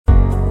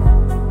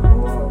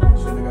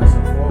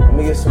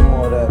get some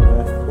more of that,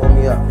 man. Pull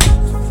me up.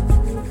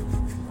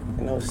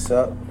 You know what's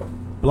up?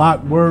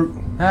 Block work.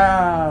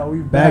 We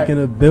Back in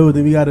the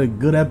building. We got a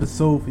good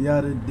episode for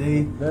y'all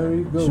today.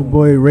 Very good. It's your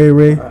boy Ray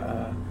Ray.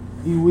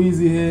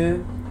 E-Weezy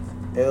here.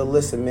 Yo,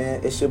 listen,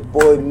 man. It's your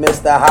boy,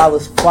 Mr.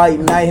 Hollis Fight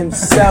Night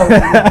himself.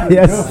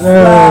 Yes,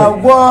 sir. I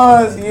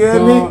was, you hear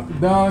me?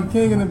 Don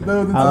King in the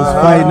building. Hollis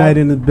Fight Night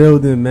in the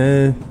building,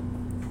 man.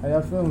 How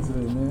y'all feeling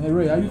today, man? Hey,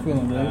 Ray, how you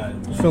feeling,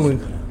 man?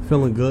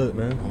 Feeling good,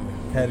 man.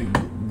 Had a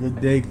good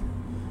day.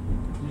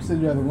 You said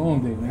you had a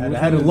long day, man.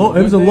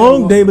 It was a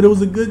long day, but it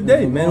was a good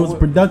day, man. It was a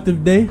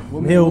productive day.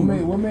 What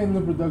made it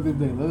a productive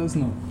day? Let us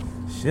know.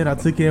 Shit, I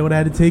took care of what I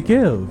had to take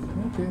care of.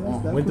 Okay,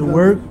 that's Went to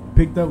work,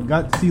 picked up,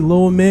 got to see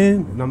Lil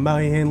Man, and I'm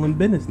out here handling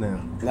business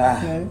now.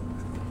 Okay.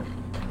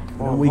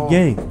 And we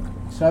gang.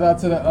 Shout out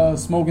to the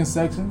smoking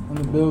section in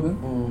the building.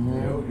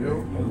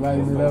 Mm-hmm.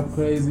 Lighting it up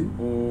crazy.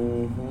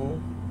 Mm-hmm.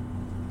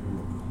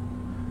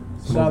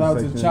 Shout out to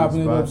Section Chopping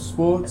It spot. Up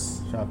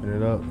Sports. Chopping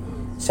it up.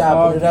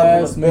 Chopping it up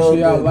in Podcast. the Make sure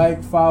y'all building.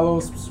 like, follow,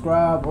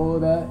 subscribe, all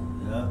of that.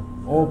 Yeah.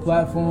 All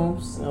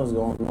platforms. What's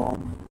going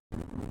on?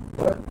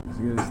 Let's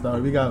get it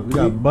started. We got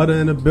Butter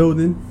in the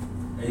building.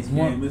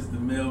 HK Mr.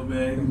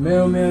 Mailbag. The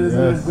mailman is in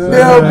Yes. the building.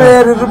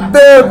 Mailman in the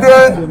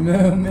building. The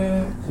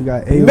mailman. We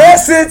got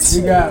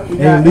Message. We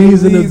got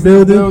Lee's in the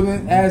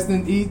building.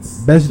 Aston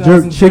Eats. Best Shout out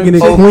jerk some chicken in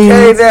jerk Queens.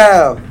 Okay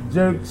now.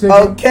 Jerk chicken.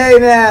 Okay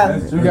now.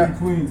 That's We we got- got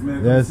Queens,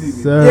 man. Yes, Come see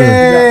me. sir.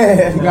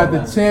 Yeah. We got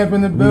the champ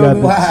in the We got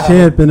building. the Wow.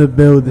 champ in the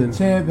building.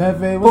 Champ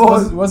Hefe.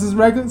 Boy. What's his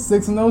record?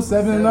 6-0,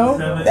 7-0?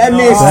 That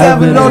means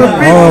Seven 7 on the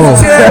and people's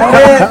oh. champ,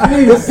 man.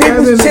 The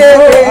people's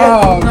champ, man.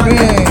 Oh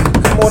man.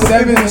 Come on, the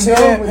 7 people's and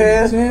champ, 0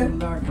 man. champ.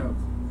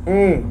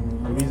 Mm.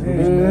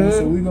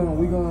 So we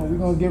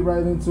gonna get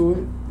right into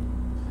it.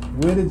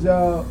 Where did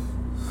y'all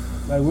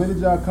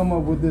come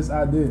up with this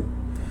idea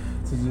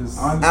to just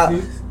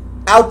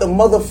Out the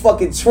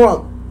motherfucking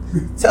trunk.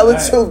 Tell the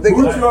truth,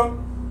 Who nigga. trunk?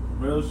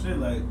 Real shit,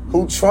 like.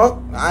 Who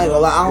trunk? I ain't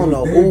gonna lie. I don't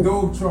know Dave who.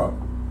 Dove truck.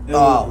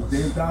 Oh.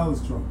 Dave Dallas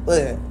truck. Look,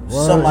 Word.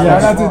 somebody.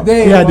 shout out to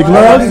Dave. He had the Shout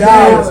out to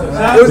gloves?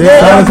 Dave. It was Dave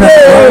Dave. Dallas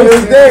had- It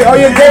was Dave. Oh,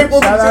 you're Dave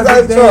for Shout out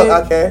the to truck.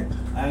 Dave. Okay.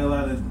 I ain't gonna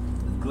lie, the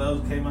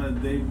gloves came out of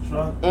Dave's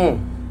truck. Mm.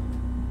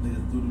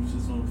 Niggas threw them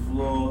shits on the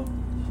floor.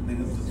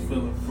 Niggas just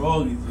feeling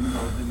froggy. So,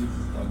 niggas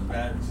just start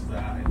grabbing shit.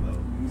 Like, alright, look,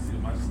 let me see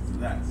my shit to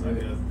that. So I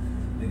guess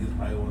niggas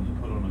probably wanted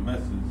to put on a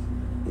message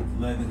to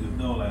let niggas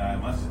know, like,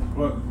 alright, my shit's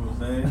working, you know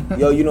what I'm saying?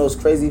 Yo, you know what's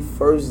crazy?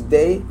 First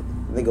day,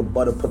 nigga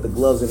Butter put the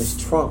gloves in his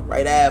trunk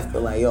right after.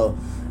 Like, yo,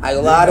 I ain't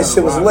gonna lie, this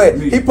shit was lit.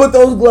 He put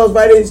those gloves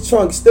right in his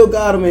trunk. Still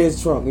got them in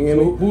his trunk. You hear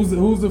So me?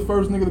 who's the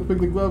first nigga to pick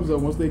the gloves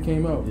up once they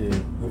came out? Yeah.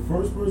 The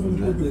first person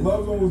to put the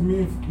gloves on was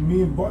me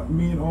and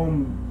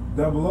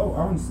Double O,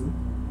 honestly.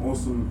 On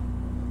some.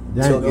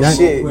 Talking Y'all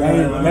shit.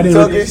 didn't-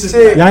 Talking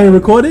shit. y'all ain't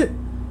record it?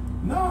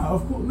 Nah,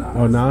 of course not.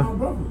 Oh, nah?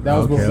 That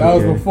was Okay, before, that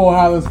was okay. before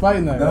Hollis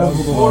Fight Night. That was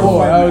before That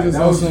Fight was just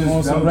Night.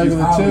 on some That was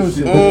regular just chill Hollis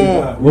shit.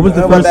 Mm. What was the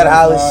How about first? that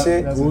Hollis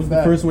shit? That's What was a the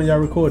fact. first one y'all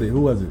recorded?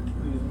 Who was it?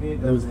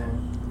 That was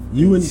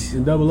you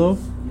and Double O.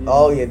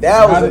 Oh, yeah,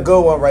 that was a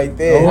good one right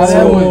there. How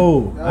that went?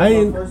 Oh, I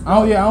ain't. I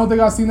don't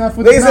think I seen that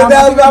for They said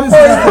that was my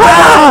first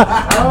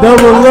time.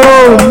 Double O,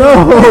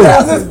 no.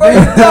 That was his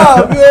first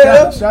time,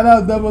 yeah. Shout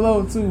out Double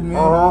O too, man.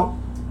 Uh-huh.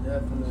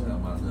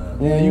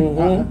 Yeah,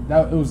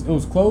 it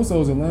was close. Or it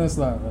was a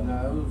landslide. Right?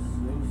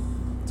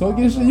 Talk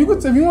your shit. You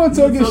could if you want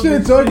to talk your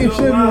shit. Talk your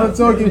shit. You want to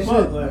talk your shit.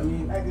 I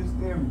mean, acting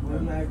scary, but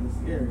I'm not acting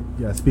scary.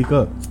 Yeah, speak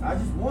up. I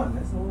just won.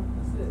 That's all.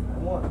 That's it. I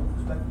won.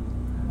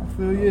 Respectfully. I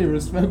feel yeah,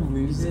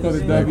 respectfully. Just Yeah, cut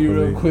it yeah. W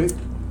real quick.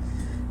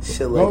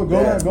 Shit like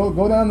that.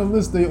 Go down the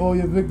list of all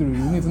your victories.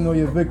 You need to know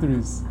your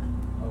victories.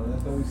 Oh,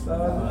 that's how we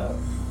started.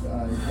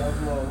 Alright,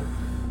 Buffalo,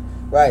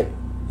 Right.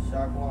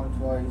 Shaquan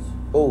twice.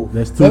 Ooh.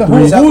 That's So two,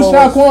 who's three.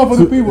 Shaquan for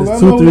the Two- people? it's Let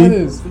them know who that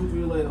 2-3. is.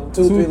 2-3 later.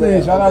 2-3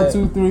 later. Shout out Okay.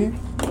 2-3.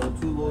 So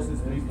 2 losses,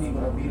 3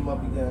 people. I beat him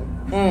up again.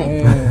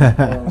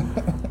 Mm.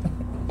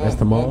 That's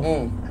tomorrow.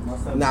 My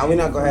son Nah, we're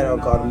not gonna have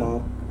that call 9.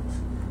 tomorrow.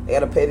 They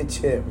gotta pay the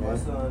chip, My man.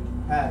 son,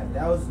 Pat.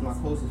 That was my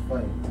closest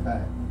fight.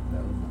 Pat.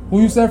 That was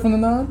Who you said from the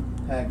 9?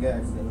 Pat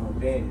Gax and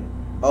Bandit.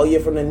 Oh, yeah,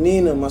 from the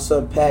Nina, my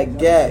son Pat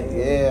Gat.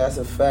 Yeah, that's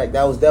a fact.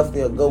 That was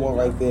definitely a good one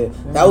right there.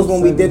 That was when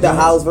we did the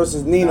House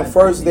versus Nina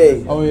first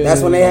day. Oh, yeah,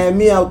 That's when yeah, they yeah. had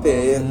me out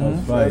there. Yeah. You know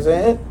what I'm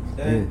saying?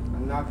 Then I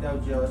knocked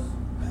out Just.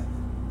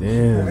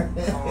 Damn.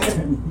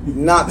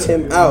 Knocked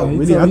him out. He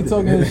We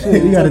talking shit.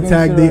 We He gotta talking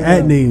tag shit the right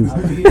at now. names. I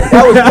beat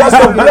That was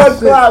just a blood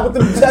clot with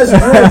them Just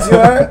Drinks, you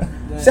heard?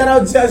 Shout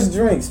out Just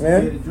Drinks, Yeah,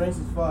 man. the drinks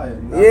is fire. You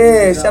know,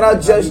 Yeah, I beat shout him out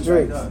up, Just I beat him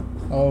Drinks. up.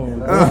 Oh.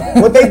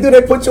 What they do,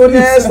 they put you on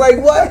their ass like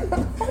what?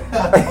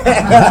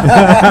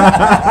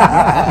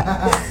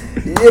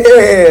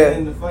 Yeah.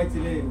 And the fight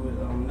today with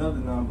another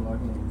non-block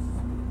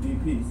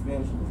nigga, BP,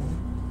 Spanish.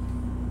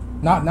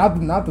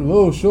 Not the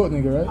little short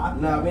nigga,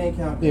 right? Nah, we ain't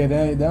count. Yeah,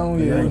 that don't.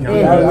 Yeah, Yeah, we ain't count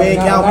that. We ain't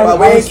count, I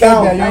we ain't respect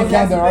count. that. You ain't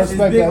count that. I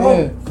respect that.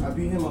 Yeah. I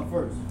beat him up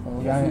first.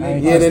 Oh, I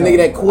ain't Yeah, the catch nigga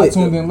that quit. I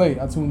tuned in late.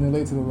 I tuned in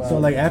late to the live. So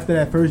like after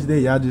that first day,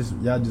 y'all just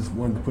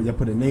wanted to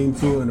put a name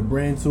to it and a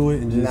brand to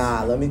it and just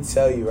Nah, let me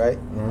tell you, right?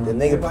 Uh-huh. The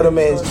nigga put him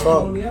in his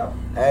trunk.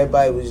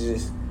 Everybody was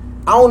just,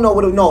 I don't know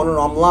what it, no,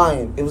 I'm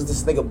lying. It was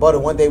this nigga Butter.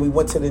 One day we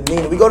went to the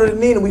Nina. We go to the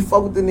Nina, we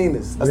fuck with the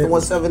Ninas. That's the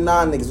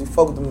 179 niggas. We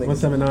fuck with them niggas.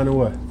 179 and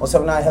what?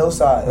 179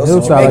 Hillside.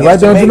 Hillside, right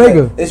there in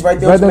Jamaica. It's right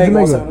there in Jamaica.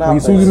 179.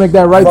 As soon as you make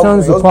that right turn,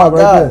 it's a park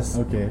right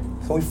there. Okay.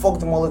 So we fucked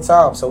them all the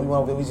time. So we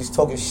went over there, we just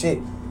talking shit.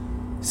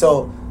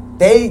 So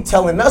they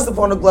telling us to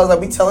put on the gloves,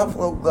 like we telling them to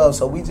put on the gloves.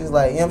 So we just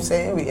like, you know what I'm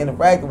saying? We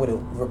interacted with it,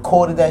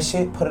 recorded that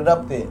shit, put it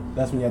up there.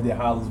 That's when y'all did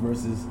Hollis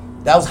versus.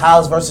 That was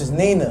House versus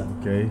Nina.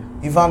 Okay. You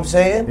feel what I'm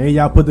saying? And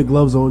y'all put the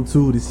gloves on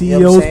too. The You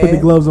know what CEOs I'm put the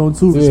saying? gloves on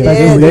too.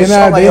 Yeah, they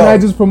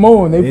not just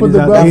promoting. They put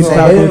the gloves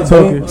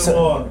on.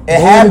 So it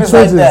happens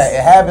like that.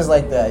 It happens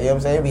like that. You know what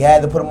I'm saying? We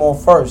had to put them on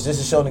first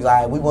just to show niggas,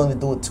 all right, we willing to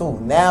do it too.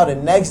 Now the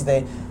next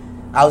day,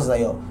 I was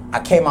like, yo,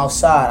 I came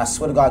outside. I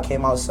swear to God, I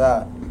came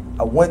outside.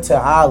 I went to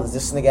Hollis.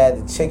 This nigga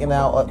had the chicken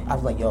out. I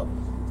was like, yo,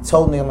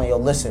 told me, I'm like, yo,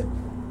 listen,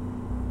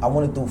 I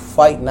want to do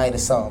fight night or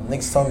something.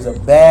 Niggas told me it's a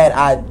bad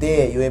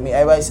idea. You hear me?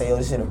 Everybody say, yo,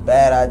 this shit a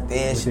bad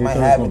idea. Shit might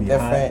happen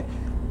different.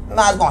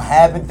 Nah, it's gonna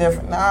happen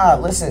different. Nah,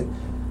 listen.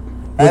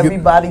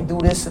 Everybody do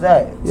this or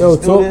that. Yo,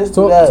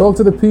 talk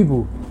to the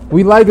people.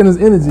 We liking his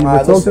energy,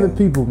 but talk to the listen.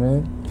 people,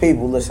 man.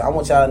 People, listen, I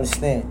want y'all to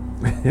understand.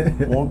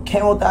 When it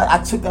came with that, I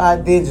took the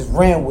idea and just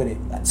ran with it.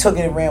 I took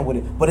it and ran with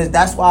it. But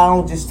that's why I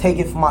don't just take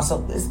it for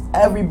myself.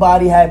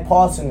 Everybody had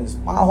parts in this.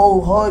 My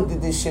whole hood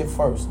did this shit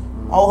first.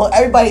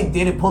 Everybody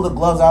did it, pull the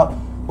gloves out.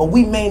 But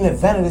we main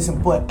evented this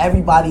and put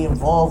everybody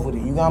involved with it.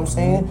 You know what I'm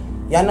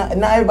saying? Yeah, not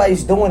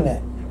everybody's doing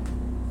that.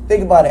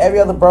 Think about it. Every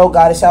other bro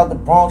got us out the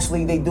Bronx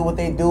League. They do what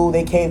they do.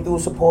 They came through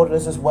and supported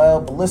us as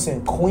well. But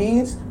listen,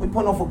 Queens, we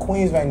putting on for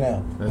Queens right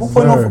now. Who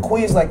putting on for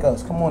Queens like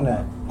us? Come on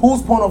now.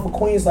 Who's putting on for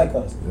Queens like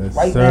us?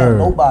 Right now,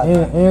 nobody.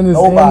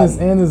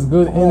 And it's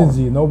good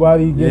energy.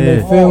 Nobody getting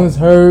their feelings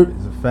hurt.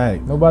 It's a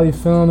fact. Nobody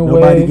feeling away.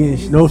 Nobody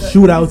getting no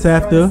shootouts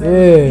after.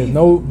 Yeah,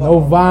 no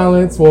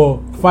violence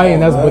or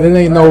fighting. But it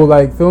ain't no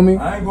like, feel me?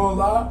 I ain't gonna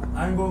lie.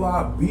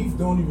 Beef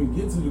don't even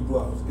get to the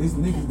gloves. It's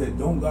niggas that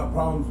don't got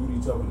problems with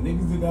each other.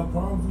 Niggas that got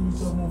problems with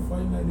each other on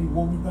fight night, they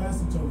walk me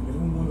past each other. They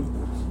don't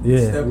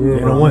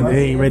want to.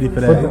 They ain't ready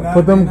for that.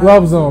 Put them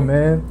gloves on,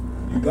 man.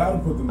 You gotta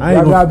put them.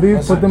 Y'all got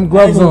beef. Put them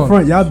gloves on.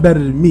 Front, y'all better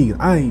than me.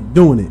 I ain't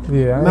doing it.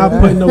 Yeah, I'm not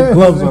putting no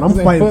gloves on. I'm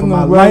fighting for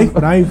my life,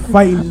 but I ain't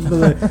fighting just for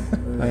like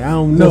I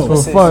don't know.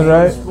 Just for fun,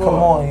 right? Come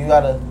on,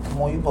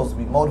 you supposed to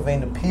be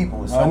motivating the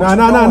people. No.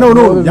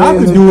 Y'all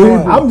can do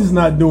it. I'm just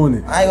not doing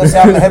it. I ain't gonna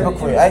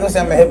say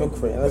I'm a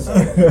hypocrite.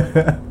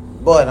 Listen.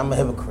 But I'm a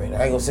hypocrite.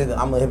 I ain't gonna say that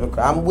I'm a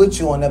hypocrite. I'm with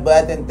you on that, but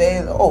at the end of the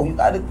day, you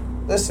gotta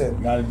listen.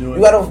 You gotta do it.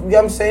 You know what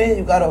I'm saying?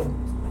 You gotta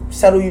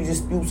settle your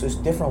disputes a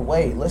different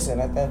way. Listen,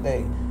 at that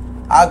day,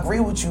 I agree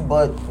with you,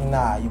 but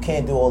nah, you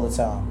can't do it all the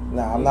time.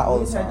 Nah, I'm not all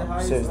the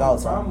time. Serious, not all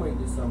the time.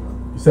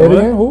 You say it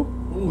again? Who?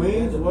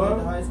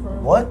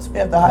 What? We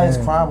have the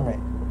highest crime rate.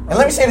 And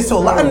let me say this too, a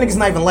lot of niggas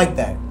not even like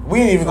that. We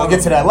ain't even gonna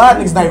get to that. A lot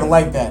of niggas not even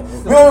like that.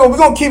 We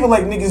gonna keep it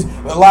like niggas,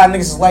 a lot of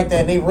niggas is like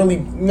that. They really,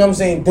 you know what I'm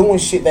saying, doing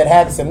shit that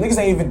happens to them. Niggas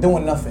ain't even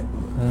doing nothing.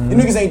 You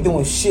niggas ain't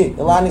doing shit.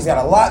 A lot of niggas got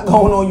a lot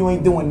going on, you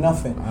ain't doing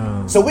nothing.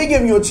 So we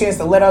giving you a chance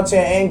to let out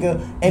your anger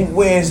and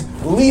where's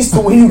least to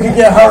when you can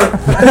get hurt.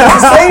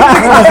 Same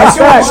nigga catch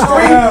you on the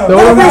street.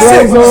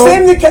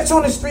 Same nigga catch you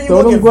on the street, you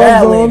gonna get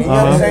violated. You know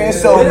what I'm saying?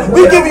 So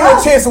we giving you a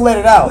chance to let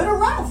it out.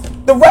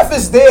 The ref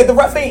is there. The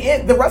ref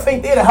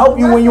ain't there to help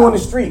you when you on the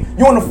street.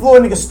 You on the floor,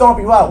 nigga stomp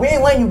you out. We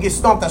ain't letting you get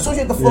stomped out. As soon as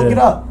you hit the floor, get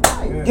up.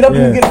 Get up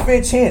and you get a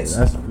fair chance.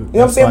 You know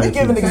what I'm saying? We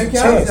giving niggas a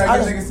chance.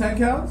 10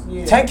 counts?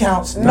 10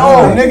 counts?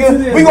 No,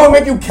 nigga. We gonna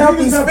make you count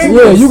these fingers.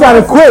 Yeah, you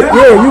gotta quit.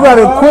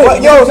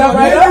 Yo,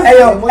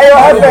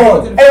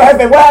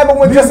 Hefe, what happened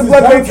when Justin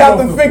Blood couldn't count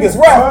them fingers?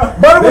 Right.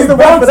 Butter was the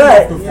ref for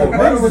that.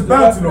 Butter was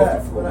bouncing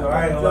off the floor.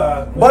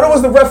 Butter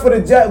was the ref for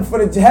the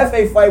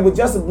Hefe fight with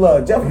Justin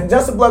Blood.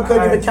 Justin Blood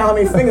couldn't even count how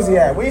many fingers he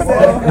had. What you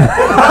said?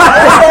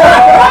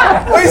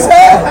 What you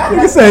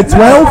said? You said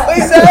 12? What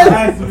you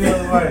said?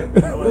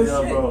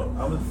 Bro,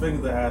 how many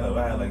fingers I had up? I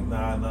had like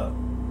 9 up.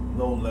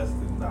 No less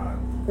than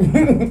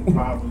 9.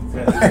 Probably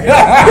 10.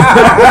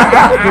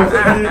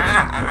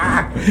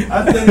 I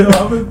said, yo,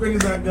 how many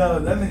fingers I got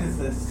up? That nigga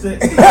said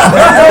 6.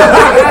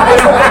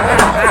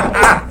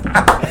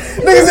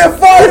 Niggas said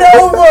fight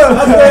over. I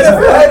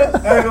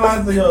ain't gonna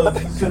lie to yo, you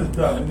should have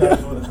done. We're not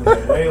doing this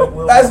today.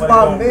 That's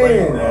my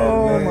man.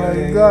 Oh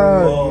my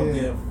God. All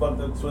getting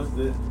fucked up,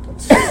 twisted.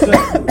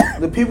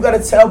 The people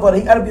gotta tell, but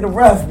he gotta be the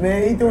ref,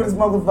 man. He doing his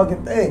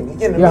motherfucking thing. He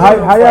getting Yeah,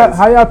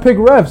 how y'all pick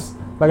refs?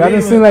 Like I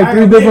just seen like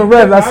 3 different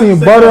refs. I seen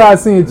Butter, I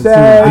seen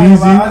Chad,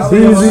 Easy.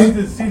 Easy.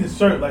 Just see the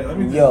shirt, like let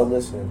me just, Yo,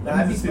 listen.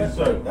 Let me just see the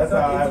shirt. That's how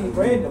I have to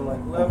random,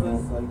 like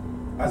levels, like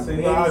I say,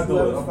 no, I do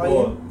it. I'm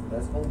bored.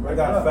 I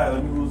got fat.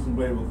 Let me lose some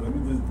weight. Let me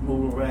just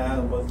move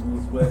around, bust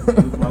some sweat,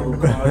 use my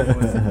little car.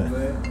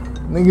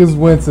 Niggas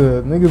went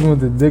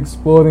to Dick's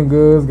Sporting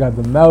Goods, got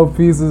the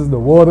mouthpieces, the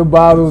water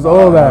bottles,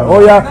 all that.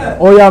 All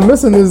y'all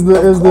missing is the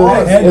headgear.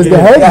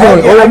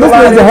 All y'all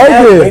missing is the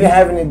headgear. They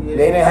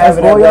didn't have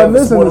it. All y'all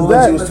missing is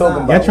that.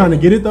 Y'all trying to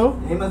get it though?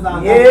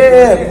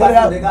 Yeah, put it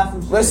out.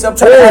 Listen, I'm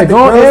trying to add the go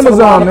on girls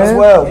Amazon, to the lineup man. as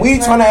well. We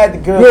trying to add the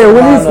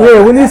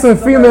girls. We need some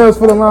females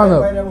for the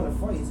lineup.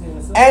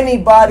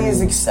 Anybody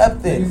is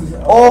accepted.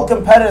 All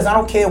competitors. I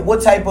don't care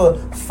what type of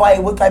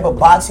fight, what type of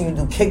boxing you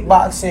do,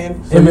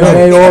 kickboxing,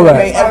 MMA, all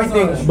that.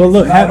 everything. But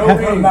look,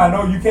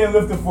 no, you can't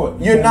lift a foot.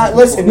 You're not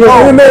listening.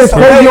 Yeah, MMA is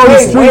crazy on the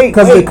street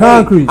because of the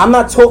concrete. I'm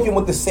not talking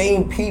with the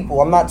same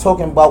people. I'm not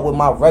talking about with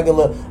my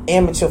regular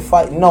amateur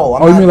fight. No,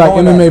 I'm not. You mean like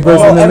MMA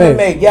versus MMA?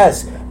 MMA,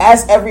 yes.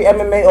 Ask every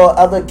MMA or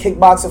other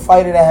kickboxer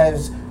fighter that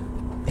has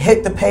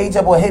hit the page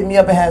up or hit me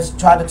up and has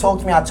tried to talk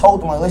to me. I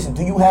told them, like, listen,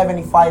 do you have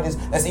any fighters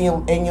that's in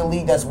your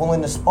league that's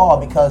willing to spar?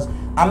 Because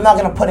I'm not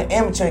gonna put an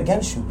amateur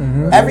against you.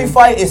 Every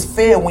fight is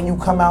fair when you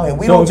come out here.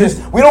 We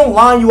don't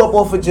line you up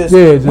off of just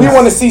we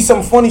want to see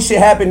some funny shit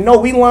happen. No,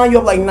 we line you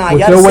up like, nah,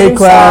 y'all the same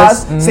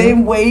size,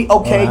 same weight.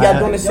 Okay, y'all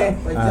doing the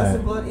same. Like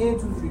Justin Blood and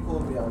 2-3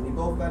 called me out, and they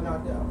both got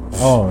knocked out.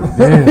 Oh,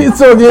 damn. He's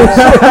talking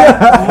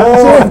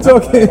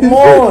shit.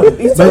 More.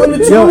 He's telling the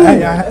truth.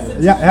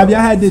 Have y'all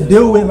had to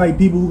deal with like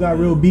people who got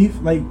real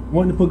beef, like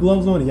wanting to put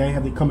gloves on, and y'all ain't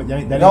have to come?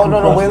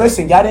 No. Wait,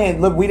 listen, y'all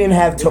didn't look. We didn't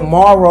have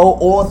tomorrow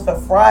or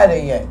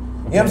Friday yet.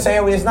 You know what I'm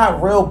saying? It's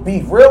not real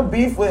beef. Real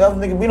beef with other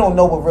niggas, we don't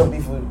know what real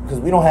beef is because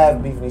we don't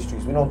have beef in these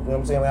streets. We don't, you know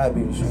what I'm saying? We don't have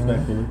beef in the streets. You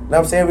know what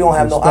I'm saying? We don't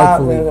have no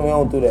eyes. We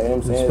don't do that. You know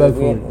what I'm saying? You know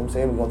what I'm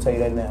saying? We're going to tell you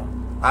that now.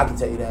 I can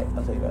tell you that.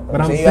 I'll tell you that.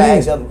 But I'm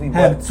saying, other people,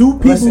 have two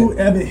people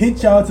ever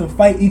hit y'all to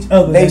fight each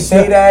other? They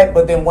say that,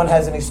 but then one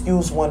has an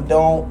excuse, one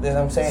don't. You know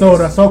what I'm saying? So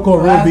the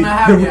so-called real beef,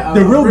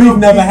 the real beef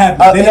never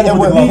happened. They never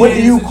what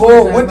do you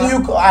call?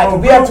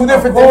 We have two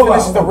different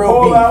definitions of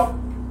real beef.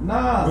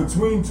 Nah.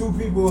 Between two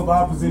people of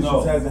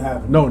oppositions hasn't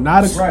happened. No,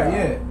 not a... Right,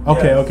 yeah.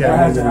 Okay. That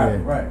hasn't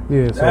happened. Right.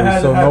 Yeah,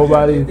 so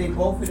nobody... If they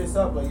both hit us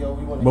up, like, yo,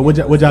 we want to... But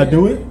would y'all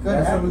do it?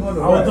 That's what we're going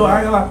to do.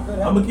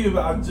 I'm going to keep it...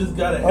 I just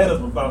got a head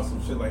up about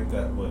some shit like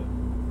that, but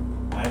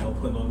I ain't going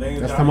to put no names.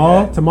 That's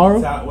tomorrow?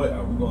 Tomorrow? Wait,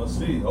 we're going to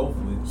see,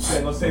 hopefully. I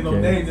ain't going to say no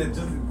names,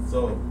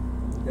 so...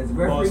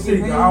 We're going to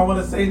see. I don't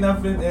want to say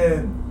nothing,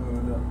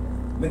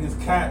 and niggas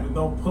cat but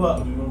don't pull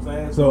up, you know what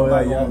I'm saying? So,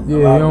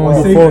 you don't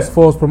want to do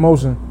false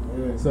promotion.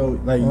 So,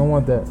 like, I don't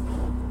want that.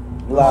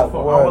 I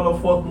want a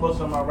false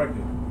promotion on my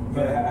record.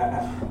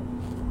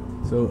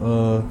 So,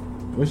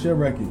 what's your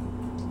record?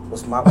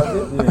 What's my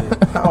record?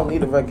 I don't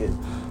need a record.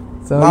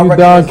 So you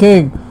Don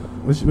King.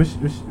 What's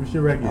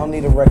your record? I don't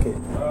need a record.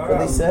 What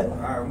they said?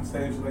 I'm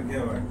saying shit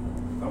again, like,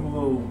 I'm a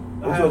little...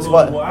 I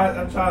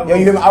try. Yo,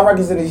 you hear me? Our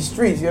records in these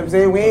streets. You know what I'm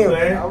saying? We ain't.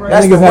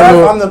 That's the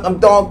rap. I'm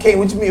Don King.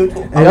 What you mean?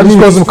 Hey, y'all just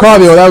call some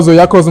cardio. That was it.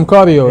 Y'all call some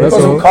cardio. That's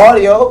some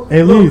cardio.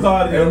 Hey, Lee's.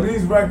 At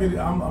least record.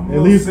 I'm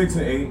a little 6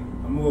 and 8.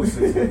 I'm a little 6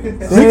 and 8.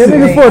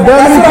 Niggas for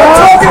That's what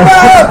I'm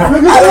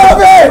talking about. I love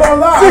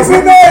it. 6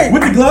 and 8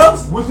 with the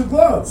gloves. With the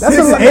gloves. That's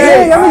a lot.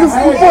 Hey, y'all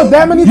niggas fought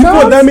that many times. You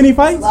fought that many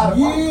fights?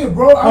 Yeah,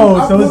 bro.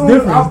 So it's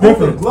different. I put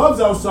the gloves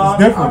outside.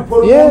 It's different. I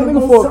put them on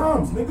those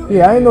times, nigga.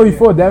 Yeah, I didn't know you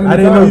fought that many times. I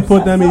didn't know you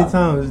fought that many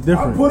times. It's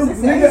different. I put them,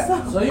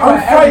 nigga. So you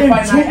got every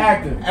fight night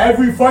active.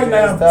 Every fight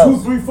night,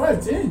 2-3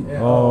 fights in.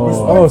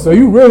 Oh, so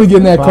you really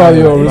getting that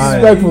cardio,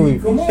 respectfully.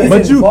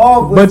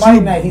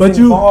 But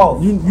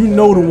you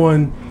know the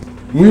one.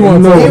 We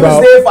want to know about. He was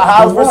there for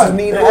House versus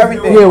Nina and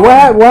everything. Yeah,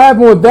 what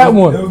happened with that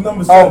one? It was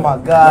number 7. Oh my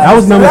God, that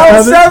was number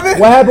 7.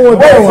 What happened with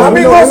that one? How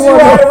many losses you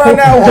had right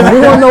now? We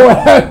want to know what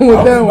happened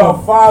with that one.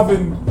 About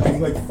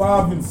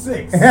 5 and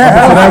 6. When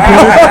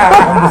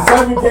the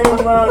 7 came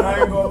around, I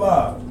ain't gonna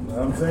lie. You know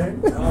what I'm saying?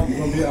 I'm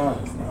gonna be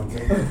honest. You know what I'm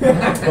saying?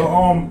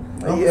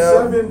 But number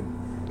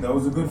 7, that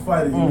was a good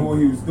fighter. He knew what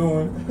he was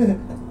doing.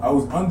 I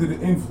was under the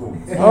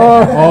influence.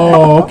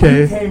 Oh,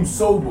 okay. He came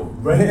sober,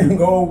 ready to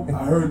go.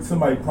 I heard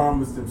somebody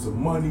promised him some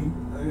money.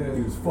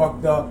 He was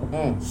fucked up.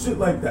 Shit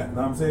like that. You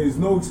know what I'm saying? There's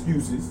no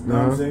excuses. You know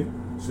what I'm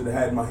saying? Should have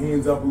had my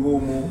hands up a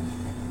little more.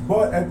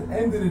 But at the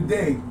end of the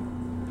day,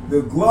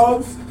 the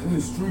gloves in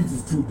the streets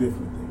is two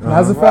different things.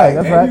 That's a fact.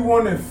 That's right.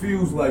 Anyone that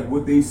feels like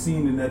what they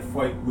seen in that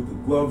fight with the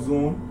gloves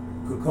on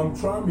could come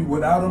try me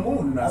without them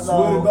on, and I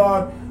swear to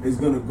God, it's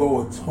gonna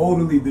go a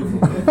totally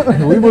different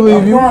way. We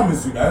believe you. I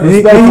promise you that.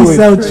 He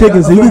sell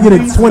chicken, so you can get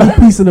a 20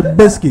 piece of the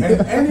biscuit.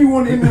 And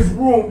anyone in this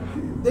room,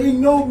 they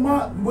know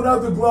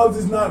without the gloves,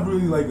 it's not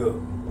really like a.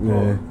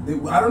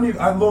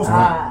 I lost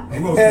count.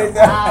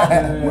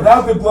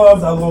 Without the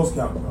gloves, I lost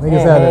count.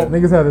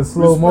 Niggas had a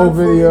slow-mo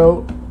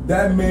video.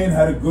 That man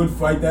had a good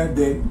fight that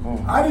day.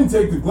 I didn't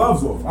take the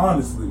gloves off,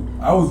 honestly.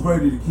 I was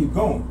ready to keep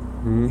going.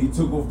 He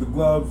took off the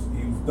gloves.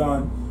 He was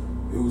done.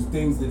 It was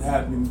things that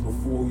happened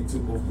before he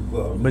took off the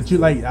gloves. But you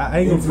like,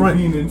 I ain't gonna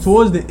front.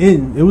 Towards the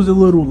end, it was a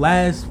little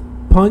last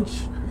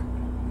punch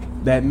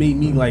that made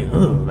me like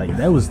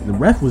that was the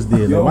ref was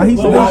there. Like, why he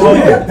so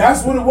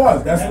that's what it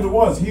was. That's what it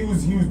was. He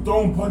was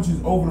throwing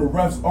punches over the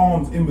ref's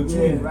arms in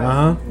between.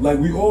 Like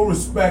we all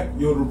respect,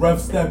 the ref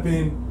step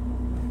in.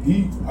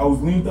 I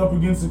was leaned up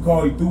against the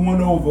car. He threw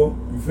one over.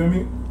 You feel me?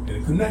 And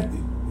it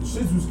connected. The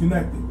shit was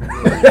connected.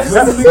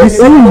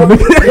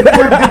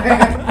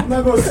 I'm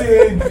not gonna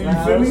say anything. You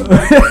feel me?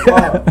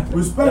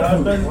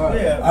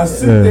 Respectfully, I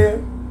sit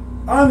there.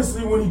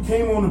 Honestly, when he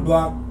came on the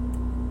block,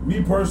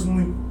 me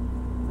personally,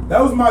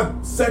 that was my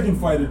second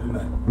fight of the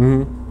night.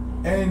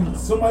 And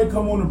somebody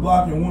come on the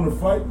block and want to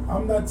fight,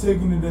 I'm not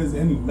taking it as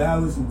any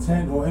malice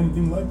intent or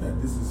anything like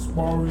that. This is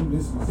sparring.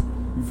 This is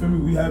You feel me?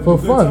 We have For a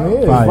good fun, time.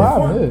 yeah, Fire.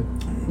 vibe, yeah.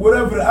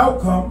 Whatever the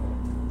outcome,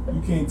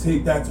 you can't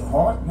take that to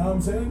heart. You know what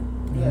I'm saying?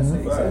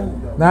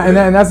 Now, and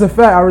that's a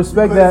fact. I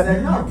respect that.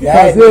 That I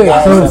nigga could've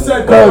has said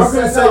some that. I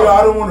could've said, yo,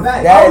 I don't want to.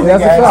 That that's a nigga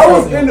fact. I has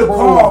was some in the proof,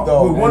 car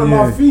though. with one of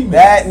my females.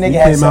 That nigga He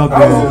has came some out I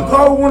was in there. the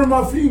car with one of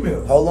my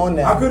females. Hold on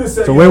now. I could have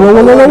said, So yo, wait, whoa.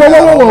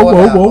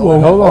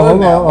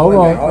 Hold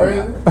on.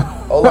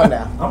 Hold on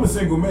now. I'm a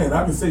single man.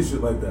 I can say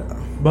shit like that.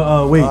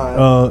 But wait,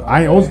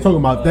 I ain't also talking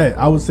about that.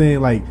 I was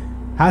saying like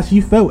how she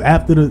felt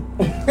after the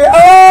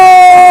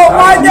Oh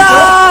my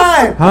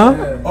God! huh?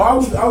 Oh, I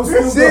was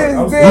still Shit good.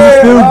 I was dead.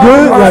 still Oh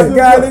good? my Like,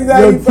 God, niggas how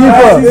Yo, you keep feel.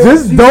 up.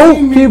 Just she don't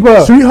seen me. keep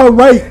up. Treat her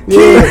right.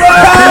 You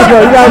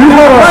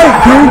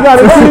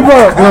gotta keep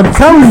up. And I'm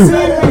telling you,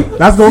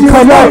 that's gonna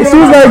come She out. was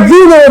like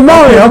Gina and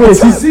Molly. I'm like,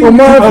 see oh, me.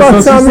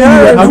 motherfucker, So tell she me see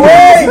her. me. Okay.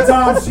 Wait.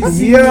 Sometimes she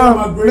see me on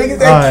my Niggas greatest.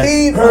 that Alright.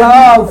 keep Heard me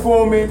up.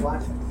 performing.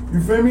 You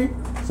feel me?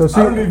 So I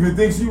don't even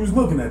think she was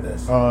looking at that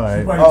shit. Alright.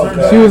 She probably turned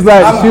Okay. she was her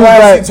head. like, I'm she was glad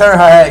like, she turned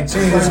her head.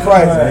 Jesus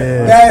Christ.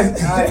 Yeah.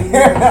 That's.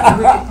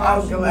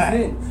 She was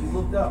in. She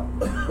looked up.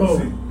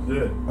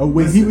 Yeah. Oh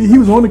wait, he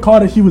was on the car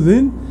that she was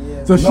in.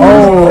 So she oh,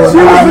 was.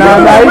 nah, he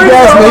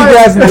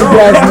gassing it. He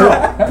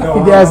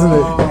gassing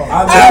it.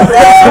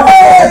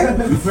 I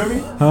love you feel me?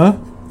 Huh?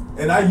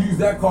 And I used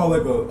that car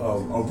like a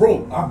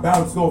rope. I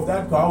bounced off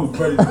that car. I was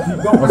ready to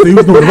keep going. Oh, so he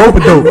was doing rope a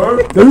dope.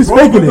 Word? He was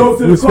faking Rope-a-dope it.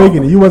 to He the was car.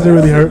 faking it. He wasn't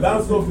really hurt.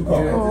 Bounced off the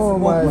car. Oh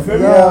my You feel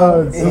me?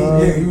 God.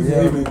 Yeah, he was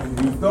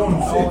throwing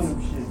them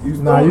shits. He was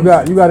Nah,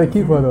 throwing you got to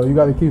keep her though. You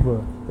got to keep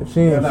her. If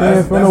she ain't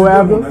that's feeling a no way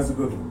good one. after, That's a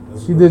good one.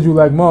 That's a she good did you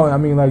like Martin. I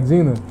mean, like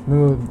Gina.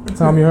 Remember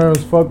Tommy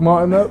Hearns fucked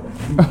Martin up?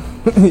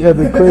 He had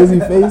the crazy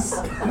face.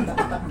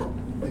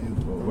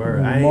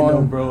 Word. I ain't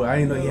know, bro. I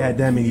ain't know he had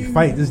that many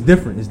fights. It's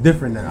different. It's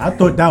different now. I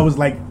thought that was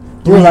like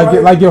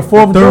Like your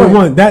fourth third joint.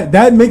 one.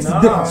 That makes it.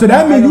 So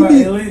that means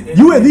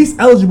you at least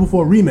eligible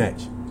for a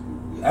rematch.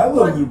 one.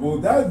 Eligible.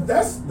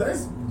 That's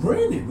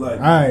granted. Like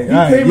All right, he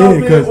came out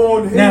there because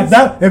on his.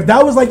 now if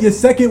that was like your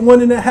second one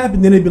and that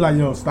happened, then it'd be like,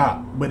 yo,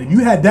 stop. But if you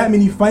had that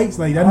many fights,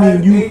 like that I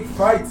had means you. 8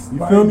 fights.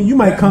 you feel me? You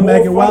might come More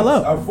back and wild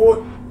fights. up. I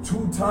fought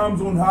 2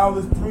 times on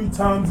Hollis, 3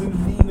 times in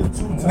Nina, 2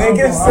 times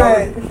Nigga on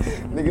said, Hollis.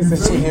 nigga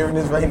said she hearing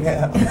this right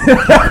now.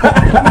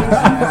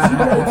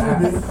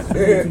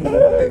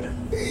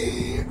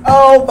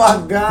 Oh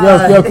my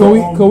God. Yo, can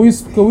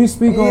we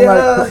speak on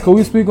Yeah. can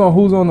we speak on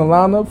who's on the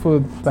lineup for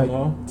like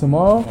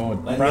tomorrow?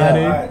 Like,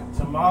 Friday. Yeah, like,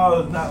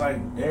 tomorrow is not like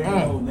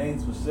every name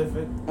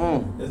specific.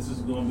 It's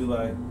just gonna be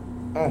like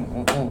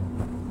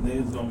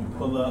niggas gonna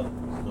pull up.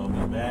 It's gonna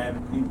be mad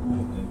people,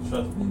 and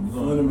trust me,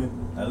 we're gonna,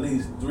 at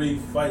least 3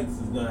 fights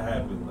is gonna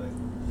happen. Like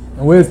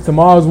And where's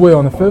tomorrow's where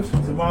on the 5th?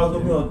 tomorrow's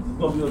gonna be on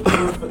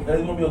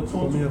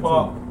 202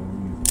 Park.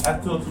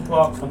 At 202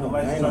 Park, when the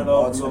lights turn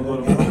off, we're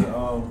gonna go to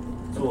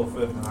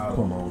 205th and Hollis.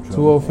 Come on,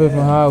 205th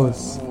and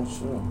Hollis.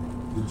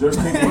 The jerk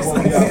chicken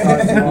gonna be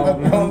outside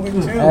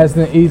tomorrow.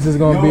 Aston Eats is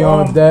gonna be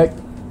on deck.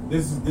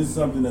 This is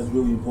something that's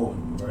really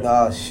important, right?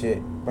 Oh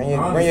shit. Bring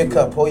your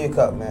cup. Pull your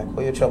cup, man.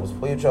 Pull your troubles.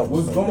 Pull your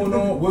troubles.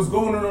 What's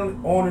going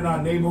on in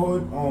our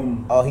neighborhood?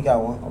 Oh, he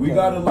got one. Okay. We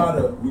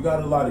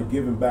got a lot of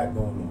giving back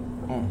going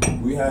on.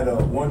 We had a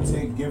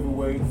one-take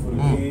giveaway for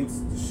the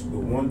kids. The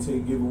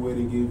one-take giveaway,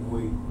 they gave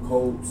away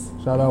coats,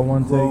 Shout out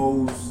One Take.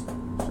 clothes,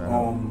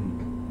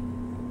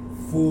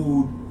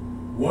 food.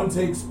 One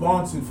Take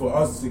sponsored for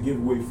us to give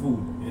away food,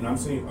 and I'm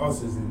saying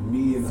us as in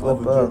me and the Flip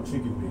other up. jerk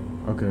chicken man.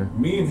 Okay.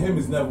 Me and him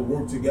has never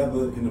worked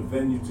together in a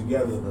venue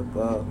together.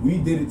 We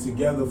did it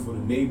together for the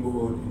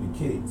neighborhood and the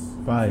kids.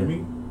 Fire. You feel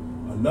me?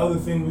 Another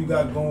thing we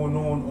got going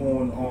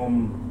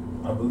on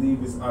I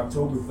believe it's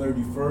October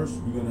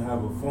 31st. We're gonna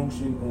have a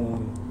function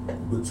on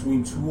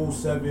between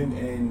 207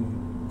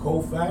 and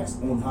Colfax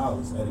on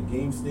Hollis at a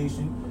game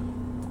station.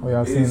 Oh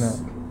yeah, I've seen that.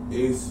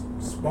 Is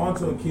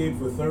sponsor a kid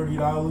for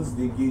 $30.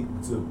 They get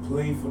to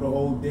play for the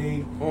whole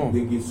day.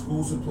 They get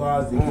school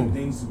supplies. They get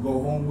things to go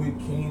home with,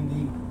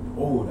 candy,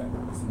 all of that.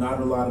 It's not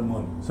a lot of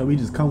money. So we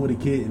just come with a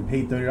kid and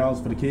pay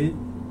 $30 for the kid.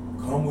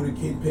 Come with a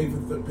kid, pay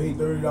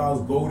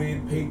 $30, go there,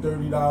 pay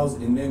 $30,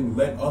 and then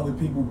let other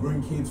people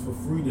bring kids for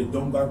free that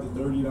don't got the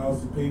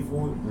 $30 to pay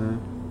for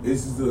it.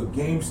 This is a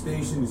game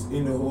station. It's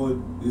in the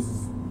hood. This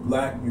is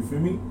black. You feel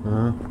me?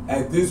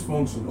 At this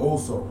function,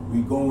 also,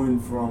 we going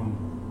from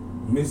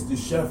Mr.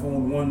 Chef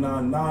on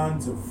 199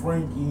 to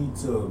Frankie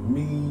to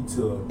me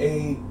to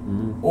A.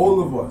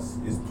 All of us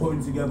is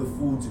putting together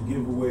food to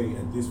give away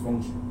at this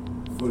function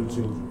for the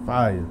children.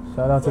 Fire.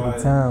 Shout out to the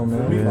town,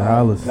 man. Yeah,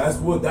 Hollis. That's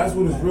what it's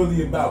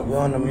really about. We're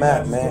on the We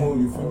map, not just man. going,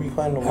 you feel me? We're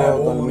putting the Have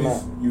world on all the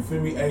this, map. you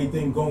feel me?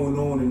 Everything going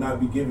on and not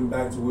be giving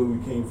back to where we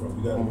came from.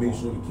 We gotta make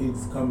sure the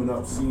kids coming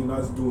up, seeing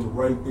us doing the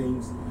right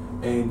things,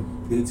 and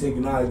they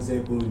taking our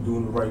example and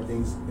doing the right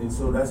things. And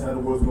so that's how the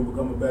world's gonna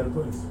become a better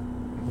place.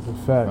 That's a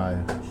fact.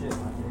 Fire.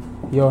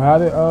 Yo, how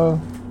did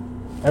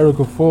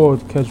Erica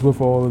Ford catch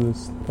with all of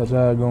this that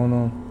y'all had going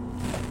on?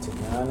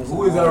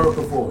 Who is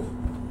Erica Ford?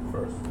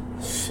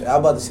 First. I'm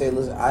about to say,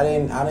 listen, I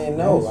didn't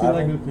know. Is she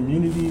like a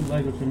community She's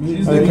Like a a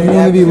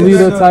community activist.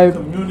 leader type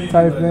Community,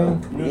 type like,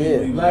 thing.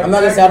 community, Yeah, I'm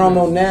not gonna say I don't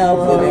know now,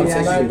 but they say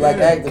she's black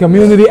activist.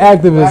 Community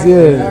activist,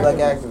 yeah. Black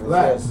activist,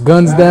 yes.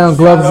 Guns down,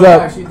 gloves Shout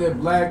out, up. She did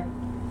Black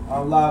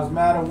Lives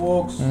Matter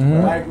walks,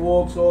 Mhm. Black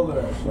walks, all of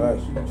that. Right.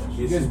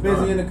 She gets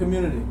busy in the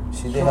community.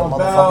 She did her Sean motherfucking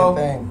Bell,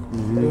 thing.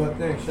 Do her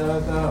thing. Shout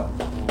out to her.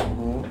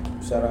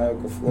 Shout out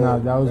Erica Floyd. Nah,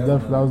 that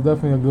was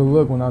definitely a good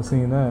look when I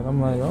seen that. I'm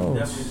like, oh,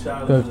 Definitely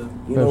shout out Cause to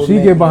You know if what she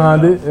made get me-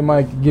 behind it, it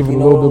might give it You a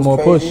know little what bit more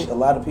was push. crazy? A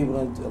lot of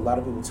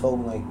people told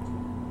me like,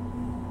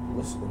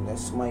 listen,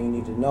 that's somebody you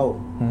need to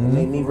know. Mhm. It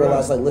made me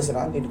realize like, listen,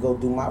 I need to go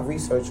do my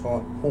research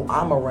on who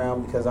I'm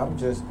around because I'm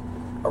just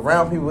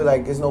around people.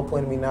 Like, there's no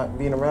point in me not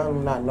being around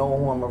them, not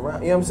knowing who I'm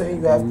around. You know what I'm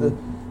saying? You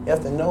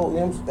have to know. You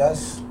know,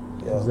 that's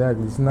yeah.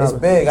 Exactly. It's not. It's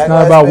big. I It's know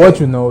not it's about big. what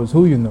you know. It's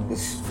who you know.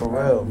 It's for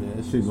real. Yeah,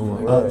 that shit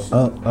going Yeah.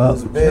 up.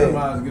 It's big.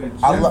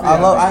 I love.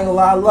 I ain't gonna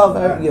lie.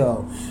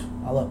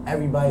 I love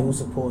everybody who's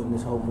supporting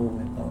this whole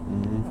movement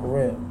though. For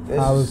real. This-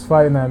 Hollis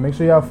Fight Night. Make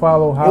sure y'all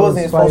follow It Hollis wasn't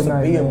even Fight supposed to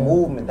Night. be a man.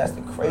 movement. That's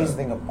the crazy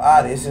thing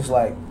about it. It's just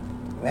like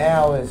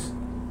now it's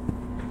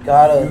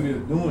gotta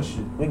doing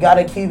shit. we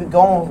gotta keep it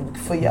going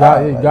for y'all.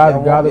 Gotta Like,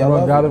 y'all gotta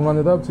love run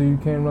it up till you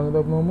can't run it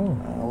up no more.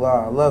 it.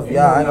 I love You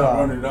y'all. I not know.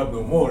 running it up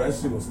no more. That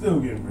shit will still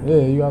get rid. Yeah,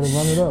 you gotta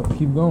run it up.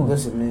 Keep going.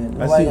 Listen, man.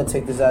 I Nobody see- gonna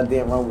take this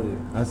idea and run with it.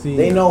 I see.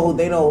 They know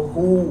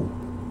who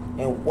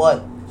and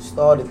what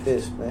started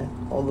this, man.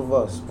 All of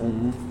us,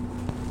 man.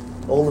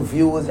 All the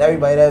viewers,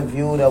 everybody that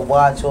view, that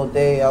watch all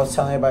day. I was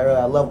telling everybody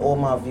earlier, I love all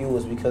my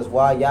viewers because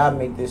why y'all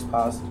make this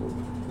possible.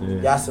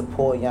 Yeah. Y'all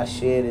support, y'all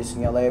share this,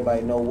 and y'all let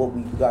everybody know what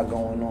we got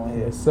going on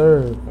here. Yes,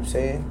 sir. You know what I'm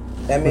saying?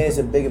 That man is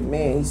a bigger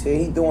man. He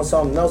said he doing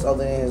something else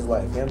other than his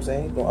life. You know what I'm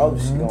saying? He's doing other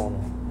shit going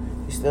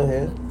on. He's still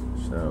here.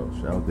 Shout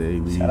out to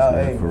A-League, Shout out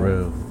man, A, for man.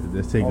 real.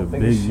 That's take All a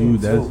big big shit, you.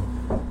 too.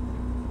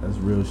 That's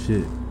real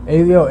shit.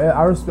 Hey, yo,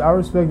 I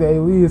respect the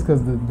A-Leagues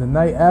because the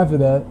night after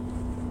that,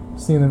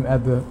 seen him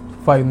at the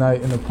fight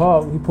night in the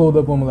park. He pulled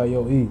up on me like,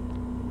 yo, E,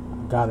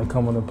 I gotta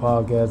come on the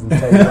podcast and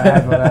tell you what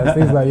happened last.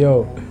 He's like,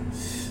 yo,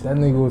 that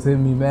nigga was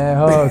hitting me mad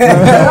hard.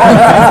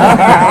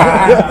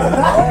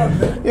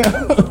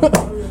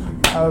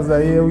 I was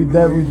like, yeah, we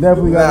definitely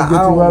gotta get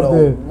I don't you up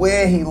know there.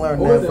 where he learned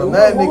Who that was it? from. Who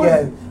That was nigga it?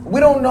 has, we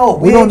don't know.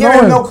 We We don't ain't giving know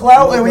him him. no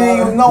clout and we ain't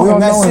even know We him. don't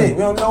That's know it. him.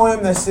 We don't know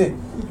him. That's it.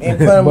 Ain't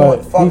put him But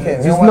on. Fuck him.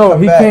 just He don't wanna know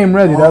come he back. came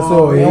ready. That's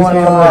all. he He don't came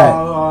wanna come ready.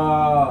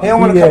 back. He don't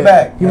want to come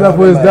back. He left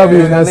with his W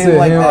and that's Leave it. him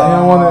like He that.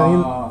 don't want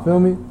to. Feel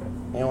me? He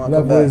don't He want to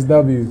left come with his back.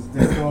 W's.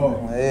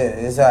 Yeah,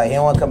 it's alright. He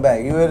don't want to come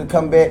back. You would have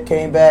come back,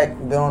 came back,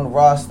 been on the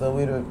roster.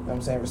 We'd have, you know what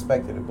I'm saying,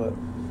 respected it. But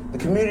the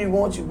community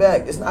wants you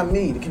back. It's not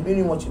me. The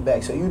community wants you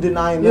back. So you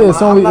denying them. Yeah,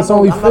 it's only I'm not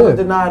fair. gonna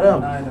deny them.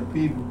 Denying the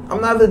people.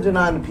 I'm not gonna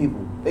deny the people.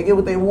 They get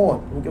what they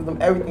want. We give them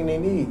everything they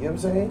need. You know what I'm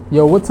saying?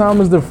 Yo, what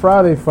time is the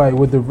Friday fight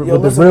with the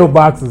listen, real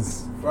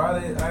boxers?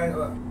 Friday, it's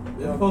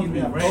supposed to be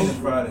raining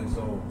Friday,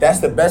 so. That's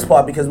the best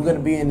part because we're gonna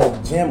be in the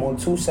gym on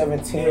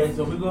 217. Yeah,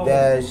 so we go.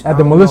 Dash, At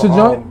the militia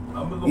joint?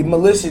 I'm gonna The go.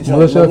 militia joint.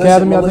 Militia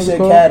Academy, I think Militia it's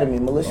called? Academy.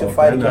 Militia Okay,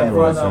 Fight I'm not Academy.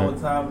 right. Find out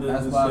what time it is.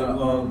 That's and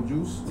by shit,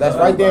 Juice. That's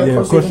right there. Yeah,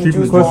 Cross Cross Street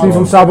Street from Juice.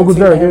 from Tropical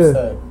Jerk,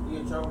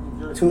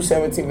 yeah.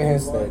 217 in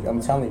Hempstead.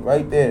 I'm telling you,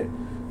 right there.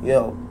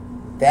 Yo,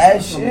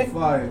 that shit.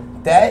 Fire.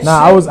 That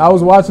Nah, shit. I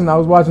was watching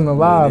the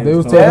live. They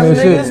was talking Them their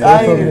shit. niggas, They was I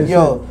talking ain't, their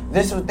yo, shit.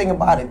 this is the thing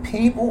about it.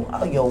 People, I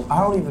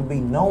don't even be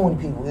knowing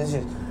people. It's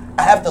just,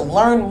 I have to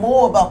learn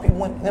more about people.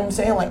 You know what I'm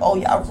saying? Like, oh,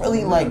 y'all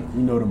really, like,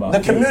 You know about the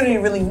community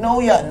really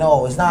know y'all.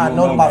 No, it's not. I You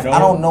know don't about, know I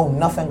don't know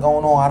nothing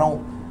going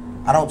on.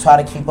 I don't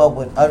try to keep up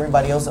with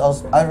everybody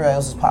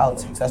else's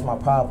politics. That's my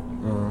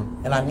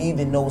problem. And I need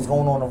to know what's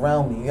going on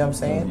around me. You know what I'm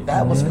saying?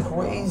 That was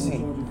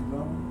crazy.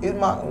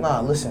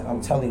 Listen,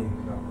 I'm telling you.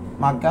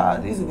 My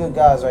God, these are good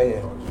guys right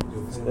here.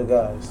 These are good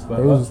guys. They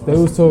was talking You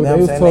know what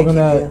I'm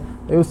saying?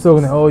 they was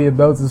talking that, oh, your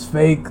belt is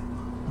fake.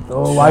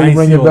 Oh, I why you ain't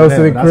bring see your all belts that,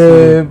 to the but I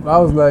seen crib? I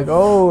was like,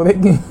 oh, they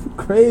getting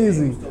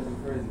crazy.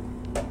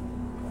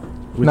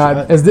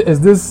 Nah, is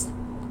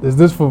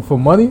this for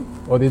money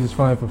or they just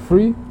trying for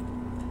free?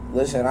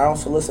 Listen, I don't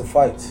solicit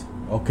fights.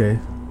 Okay,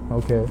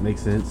 Okay.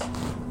 makes sense.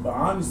 But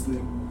honestly,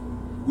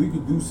 we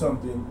could do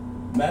something.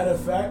 Matter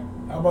of fact,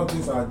 how about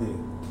this idea?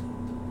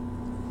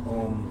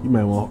 You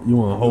want to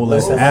hold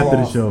us Listen, after hold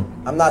the on. show.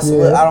 I'm not.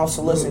 Yeah. I don't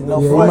solicit no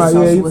Yeah, you fights. might- I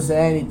don't yeah, you- solicit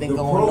anything The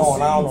going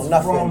on. I don't know proceeds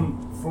nothing.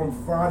 from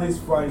Friday's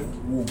fight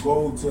will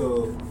go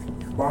to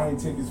buying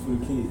tickets for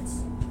the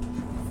kids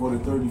for the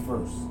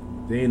 31st.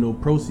 There ain't no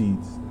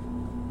proceeds.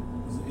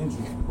 It's an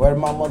entry. Where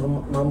my mother?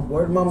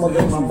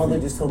 My mother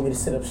just told me to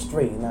sit up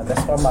straight. Now that's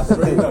what I'm about to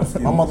Straight do. up,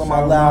 Skinny. My mother, my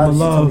Shout out loud.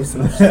 Mama She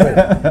told me to Love. sit up straight.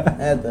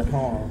 At the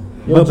home.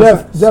 Yo,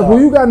 Jeff, who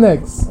you got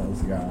next?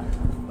 This guy.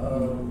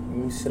 Let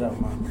me sit up,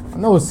 man. I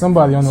know it's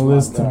somebody on the That's my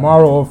list guy.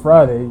 tomorrow or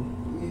Friday.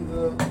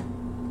 Either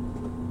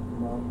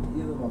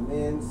my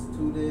man's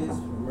 2 days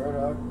for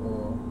Murdoch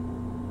or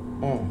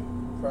Mm.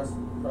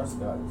 press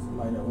mascot.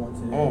 Somebody that wants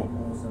it.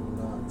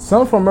 179.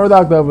 Some from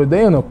Murdoch the other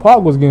day in the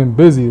park was getting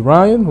busy. Lil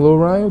Ryan,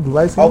 the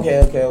light skin.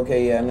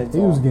 Okay, yeah. He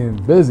was getting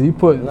busy. He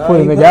put a he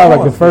nigga put out like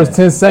on, the first man.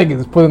 10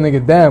 seconds, put a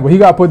nigga down. But he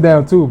got put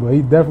down too, but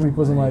he definitely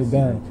put somebody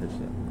down.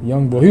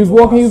 Young boy. He was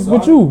walking, he was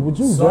with you,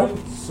 bro.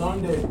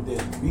 Son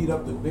that beat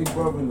up the big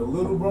brother and the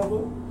little brother.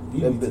 He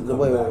needs to come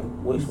Wait,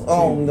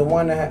 back. the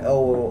one that had,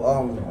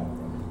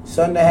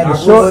 son that had the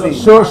Short hoodie.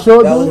 short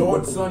That was- dude.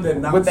 Short son that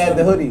knocked With that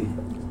the son- hoodie.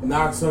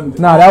 knocked son.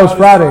 Nah, that was out his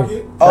Friday.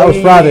 pocket. That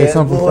was Friday, yeah,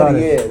 something Blue Hoodie,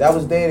 Friday. Yeah, that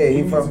was there. He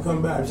He needs from. to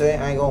come back. I'm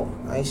saying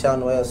I ain't shouting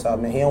no else out,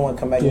 man. He don't want to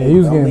come back. Yeah, in. he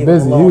was I'm getting leaving him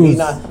busy. alone. He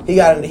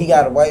was- He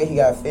got a wife. He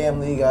got a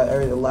family. He got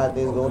a lot of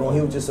things going on. He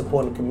was just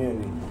supporting the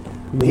community.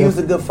 But he was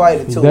a good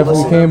fighter He too.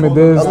 definitely Listen, came and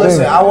did his listen,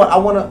 thing. I want to. You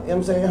know what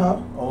I'm saying, huh?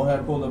 Old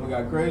head pulled up and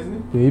got crazy.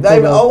 Yeah, he Not put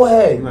even up- old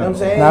head. You know what I'm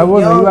saying? Nah, it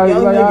wasn't. He like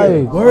young our nigga.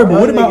 age. Word, but what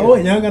Young about nigga.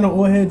 old? Y'all got no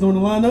old heads on the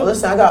lineup?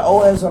 Listen, I got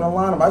old heads on the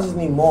lineup. I just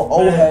need more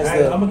old heads. I'm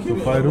That, gonna keep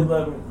it Fight 'em.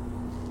 11.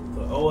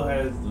 The old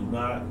heads do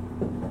not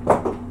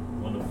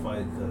want to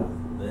fight because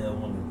they don't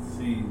want to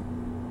see.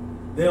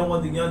 They don't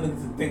want the young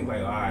niggas to think like,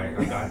 all right,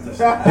 I got this.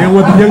 They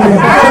want the young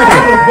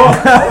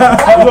niggas.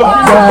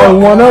 Yeah,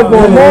 one up on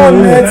come on,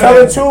 him. man.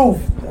 Tell the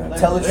truth.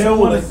 Tell the They don't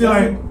want truth. to see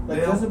like. Like they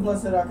don't- Justin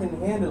Blood said I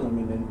couldn't handle him,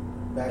 and then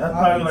back That's out.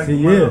 probably like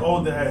See, one of yeah. the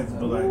older heads,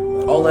 but like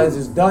Old heads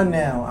is done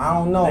now. I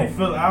don't know. they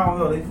feel. I don't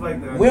know. They feel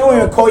like that. We don't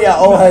even call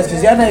y'all old heads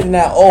because y'all not even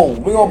that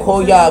old. We gonna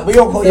call y'all. We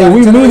gonna call Yeah, y'all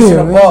we the generation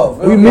medium, man. above.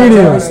 We Y'all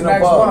medium. Generation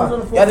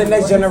above. Y'all the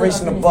next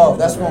generation above.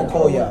 That's what we gonna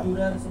call y'all.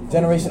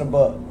 Generation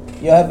above.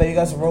 Yo, Hefe, you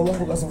got some roll up?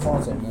 Who got some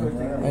Fonzo,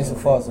 man? I need some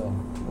Fonzo.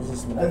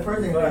 The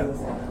first thing I was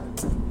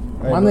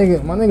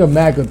My nigga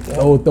Mac could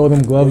throw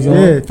them gloves on.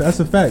 Yeah, that's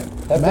a fact.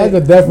 Mac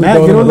could definitely Mac,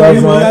 throw get them on the gloves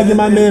you gotta on. get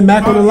my man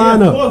Mac on the Yeah, of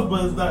lineup. course,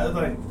 but it's not. It's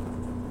like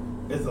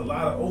it's a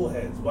lot of old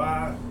heads.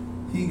 Why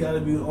he gotta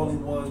be the only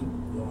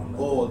one,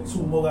 or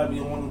two more gotta be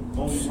the only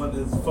one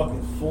that's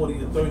fucking 40 or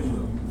 30 of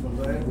them. You know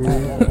what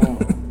I'm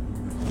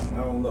saying? I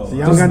don't know. So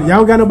y'all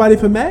don't got nobody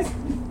for Mac?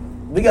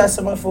 We got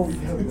somebody for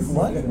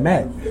what?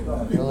 Mac.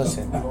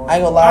 Listen, I ain't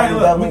gonna lie. We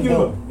Alright, look, definitely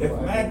do. if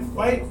Mac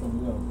fight,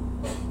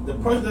 the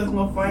person that's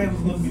gonna fight him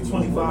is gonna be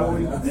 25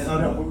 and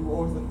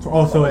under.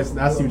 Oh, so it's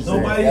I see what you're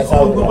saying. Nobody That's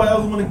how it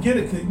else wanna get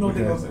it because you know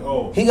they're gonna say,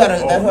 oh. He got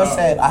a. That's what I nah.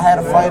 said. I had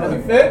a fighter.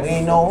 We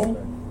ain't know him.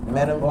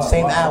 Met him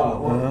same hour.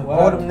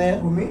 Brought him there.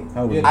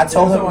 How was it? I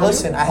told him,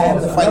 listen, I had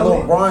him to fight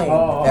Lil Brian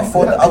that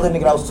fought the other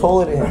nigga that was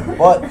taller than him,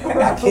 but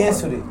I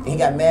canceled it. He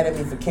got mad at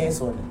me for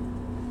canceling it.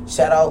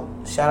 Shout out,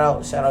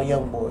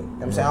 young boy. You know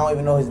what I'm saying? I don't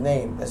even know his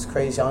name. That's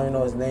crazy. I don't even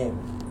know his name.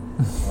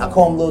 I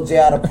call him Lil J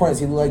out of Prince.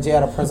 He look like J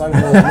out of Prince. I don't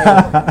even know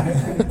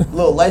his name.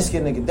 Little light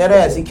skinned nigga. Dead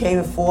ass. He came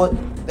and fought.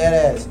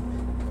 Dead ass.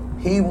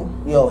 He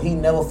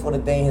never fought a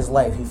day in his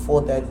life. He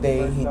fought that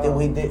day. He did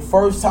what he did.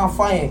 First time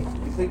fighting.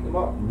 You picked him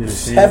up.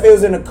 Hefe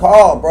was in the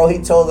car, bro. He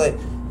told like, you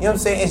know what I'm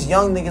saying? It's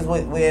young niggas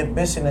with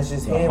ambition that's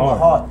just here with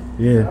heart.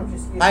 Yeah. I'm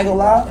just scared I ain't gonna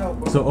lie. to get knocked out,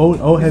 bro. So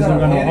old heads don't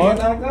got no He heart?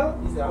 knocked out?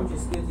 He said, I'm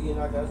just scared to get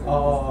knocked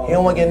out. He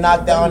don't want to get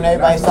knocked down and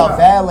everybody start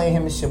violating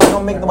him and shit. We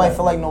don't make nobody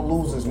feel like no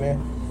losers, man.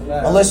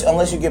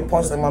 Unless you get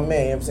punched like my man, you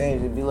know what I'm saying?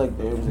 It'd be like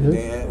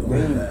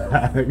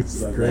that.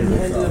 It's crazy.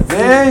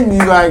 Then you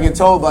gotta get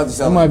told about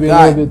yourself. That might be a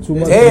God little bit too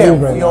much damn, for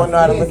you right you don't know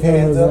how to now. look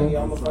hands up. I'm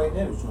gonna fight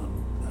him.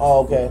 Oh,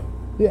 okay.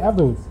 Yeah,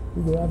 afterwards.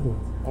 We do afterwards.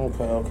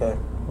 Okay.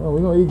 Oh,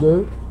 we gonna eat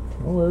good.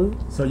 Don't worry.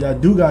 So y'all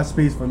do got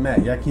space for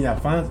Mac. Y'all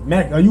find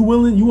Mac? Are you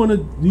willing? Do you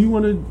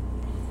wanna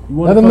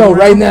Let them know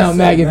right now,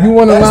 Mac. If you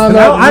want to line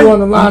up, you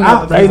want to line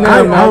up right now, I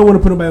don't Mac. want to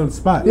put nobody on the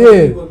spot. We don't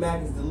Yeah. need what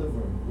Mac is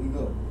delivering. We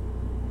good.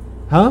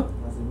 Huh? I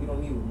said, we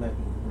don't need what Mac is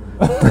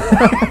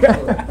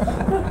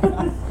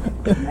delivering.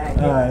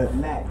 Alright.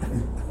 Mac.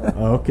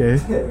 Oh, okay.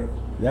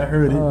 Y'all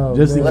heard it. Oh,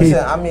 Just in man. case.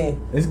 Listen, I mean,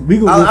 We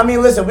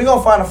listen, we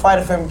gonna find a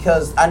fighter for him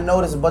because I know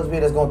there's a bunch of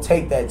people that's gonna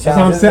take that challenge. That's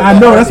what I'm saying. I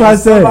know. That's what I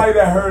said. Somebody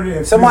that heard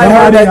it. Somebody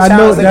heard that I know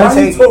challenge. They that- gonna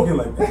Why you take it. talking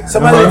like that?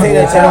 Somebody gonna take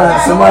that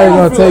challenge. Somebody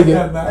gonna feel take like it.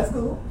 that, man. That's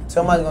cool.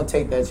 Somebody's gonna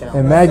take that challenge.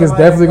 And Mac is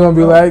definitely gonna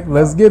be like,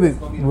 let's get it.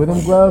 Where them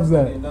gloves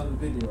at? Another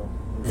video.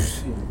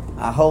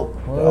 I hope.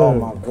 Word. Oh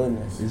my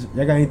goodness.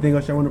 Y'all got anything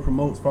else y'all want to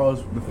promote as far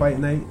as the fight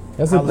night?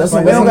 That's a We that's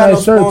don't a got no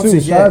nice shirt too.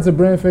 sponsors Shout yet. out to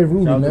Brand Faith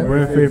Ruby, Shout out to man.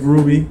 Brand Faith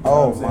Ruby.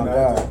 Oh my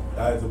God.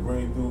 I had to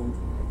bring through.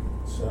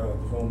 Shout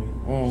out to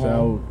homie. Shout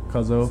out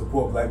Cuzzo.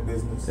 Support black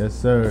business. Yes,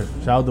 sir.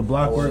 Shout out to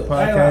Blockwork Hey,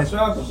 Podcast.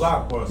 shout out to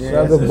Blockwork. Yeah,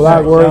 Shout out to yes, sir.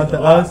 Blockwork. Shout out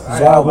to us.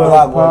 Shout out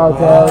Blockwork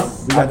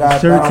Podcast. We got I the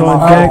got shirts that on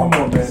my deck.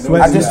 Come on, man.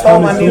 Sweats I just is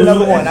told him I coming need soon.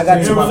 another one. I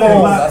got two phones.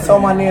 I told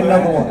him I need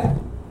another one.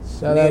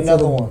 Shout Need out to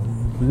another the one.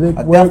 Blick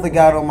I Work. definitely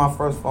got it on my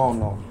first phone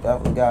though.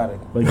 Definitely got it.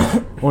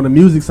 But on the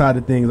music side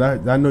of things,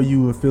 I know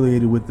you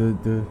affiliated with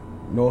the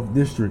North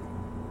District.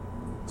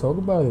 Talk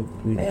about it.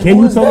 Can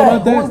you Who's talk that?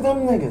 about that? Who's them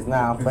niggas?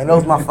 Nah, I'm playing.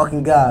 Those my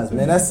fucking guys,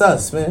 man. That's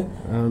us, man.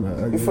 I don't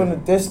know. We from the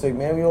district,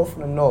 man. We all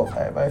from the north.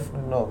 Everybody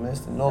from the north, man.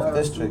 It's the North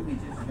District.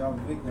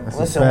 That's a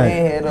Listen, we fact.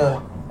 ain't here to, you know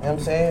what I'm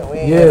saying? We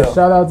ain't here Yeah, to.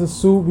 shout out to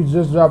Soup. We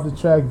just dropped the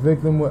track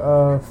Victim with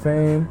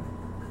Fame.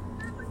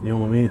 You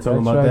don't want me to talk That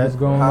about track that? is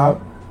going Huh?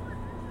 up.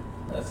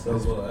 That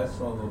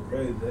song go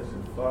crazy. That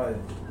shit fire.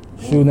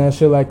 Shooting that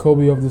shit like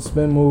Kobe off the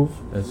spin move.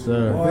 Yes,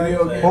 sir.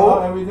 Video came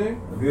out,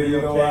 everything.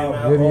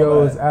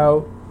 Video is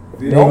out.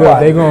 They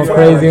Nobody. going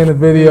crazy in the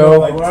video.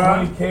 Like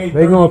 20K,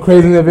 They going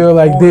crazy in the video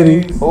like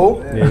Diddy. Who?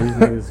 Yeah, these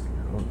niggas,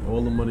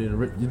 all the money.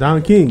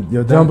 Don King.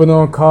 Yo, Jumping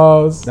on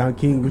cars. Don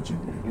King, what you?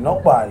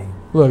 Nobody.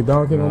 Look,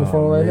 Don King on the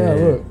phone right now.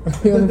 man. Look,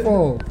 he on the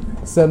phone.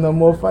 Setting up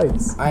more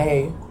fights. I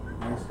hate you.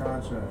 Next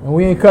contract. And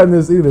we ain't cutting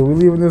this either. We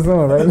leaving this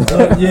on right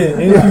now. Yeah,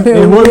 We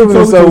leaving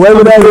this, so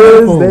whatever that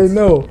is, they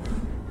know.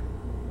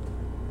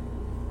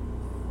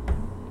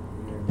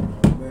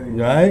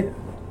 You alright?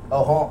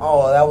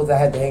 Oh, I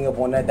had to hang up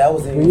on that. That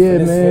was even Yeah,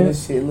 for man.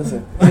 this shit.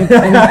 Listen. My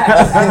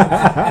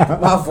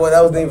fault.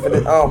 That was even for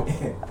the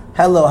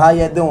hello, how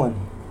y'all doing?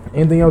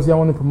 Anything else y'all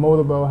want to promote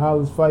about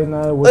Hollis Fight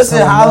Night? What's Listen,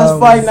 coming Hollis out?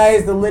 Fight Night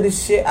is the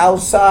littest shit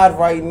outside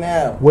right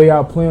now. Where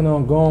y'all plan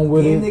on going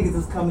with These it? niggas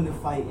is coming to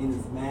fight in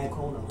this mad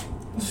corner.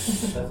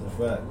 That's a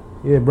fact.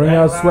 Yeah, bring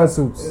out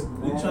sweatsuits.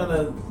 You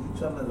tryna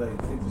like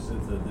take the shit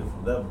to a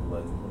different level,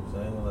 like, you know what I'm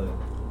saying? Like,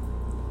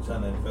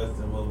 trying to invest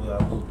in what we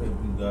got, what paper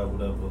we got,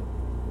 whatever.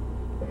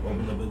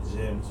 Open up a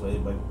gym so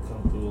everybody can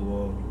come through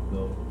along, you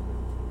know.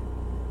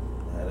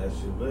 Have that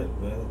shit lit,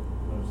 man. You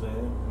know what I'm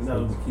saying? We're not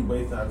gonna keep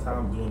wasting our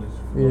time doing this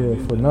shit.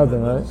 Yeah, for nothing,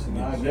 right?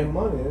 Nah, get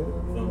money. You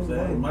know what I'm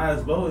saying? Might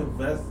as well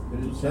invest in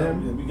the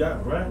champion. We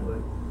got bread,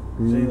 like,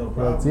 shit ain't no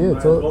problem. Yeah, Might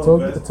as well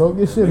invest. talk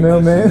your shit, Make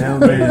that mailman. shit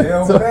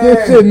Mailman. Talk your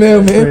shit,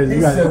 mailman.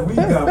 He said we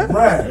got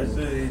bread. That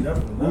shit ain't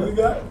nothing. What we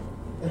got?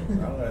 I'm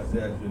gonna say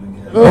that shit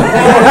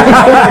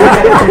again.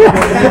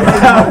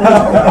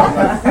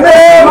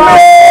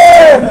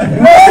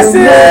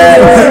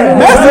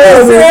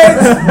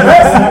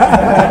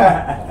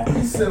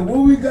 He said, what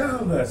we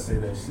got? I say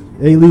that shit.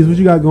 Hey, Lees, what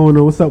you got going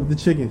on? What's up with the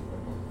chicken?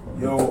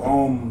 Yo,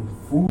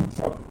 food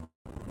truck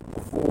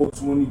for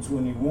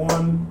 2021.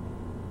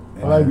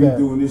 And I like we that.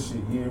 doing this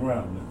shit year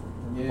round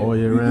now. All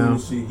year We doing round.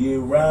 this shit year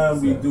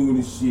round. We doing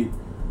this shit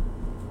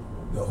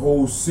the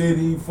whole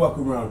city, fuck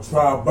around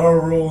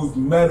Tri-Boroughs,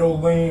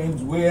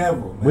 Meadowlands,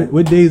 wherever, man.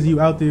 What days are you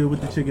out there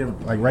with the chicken?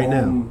 Like right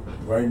now?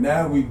 Right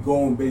now, we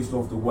going based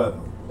off the weather.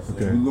 So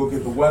Okay. you look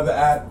at the weather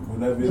app,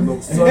 whenever it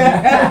looks sunny, you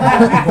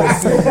gonna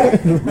see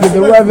Get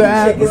the weather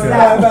app. You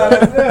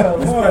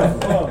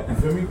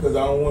feel me? Because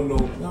I don't want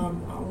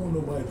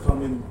nobody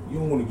coming. You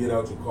don't want to get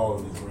out your car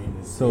and it's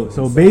raining.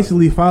 So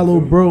basically, follow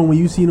bro, and when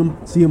you see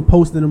him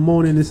post in the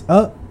morning, it's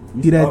up.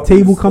 You see that Up,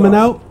 table it's coming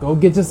up. out? Go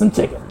get you some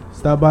chicken.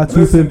 Stop by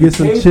Listen, 2 get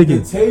some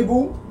chicken.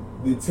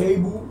 The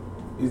table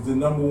is the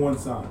number one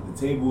sign. The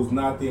table is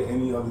not there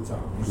any other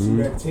time. You see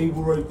that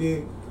table right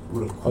there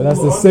with a cooler Oh, that's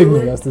the under signal.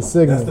 it? That's the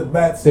signal. That's the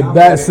bat The signal.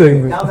 bat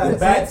signal. Y'all got The a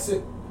bat tent?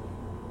 signal.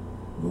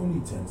 We don't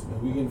need tents,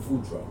 man. We getting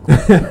food truck.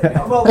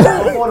 I'm about to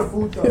go the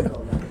food truck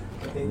though.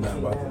 We're not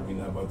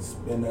about to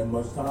spend that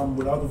much time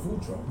without the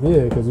food truck.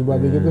 Yeah, because we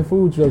about to get the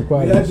food truck We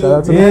party. had Shout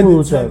out to we the had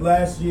food the truck. tent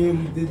last year.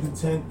 We did the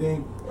tent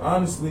thing.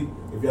 Honestly,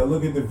 if y'all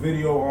look at the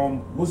video,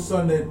 what's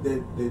son that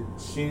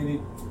shared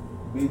it,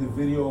 made the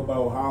video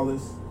about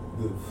Hollis,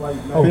 the fight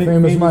night. Oh,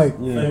 Famous Mike.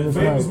 Yeah.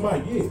 Famous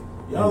Mike, yeah.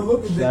 Y'all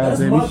look at that. Shout out, That's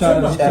baby. my Shout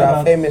tent. out. Shout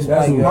out Famous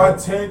That's Mike. my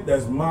tent.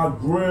 That's my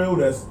grill.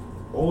 That's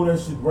all that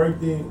shit right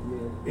there.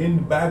 In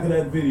the back of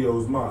that video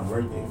is mine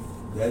right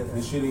there.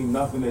 This shit ain't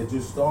nothing that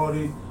just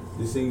started.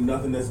 This ain't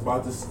nothing that's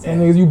about to Some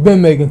end. niggas, you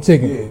been making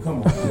chicken. Yeah,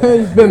 come on.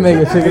 You been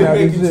making chicken Been out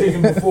of making this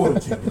chicken shit. before the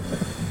chicken.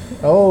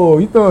 Oh,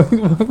 you thought?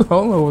 Hold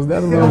on, was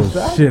that a little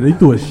shot? Shit, you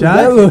threw a Was that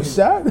a shot? little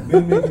shot?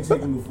 Been making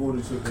chicken before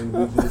the chicken.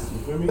 We just, you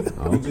feel me? We just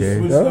Okay.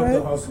 switched up Alright.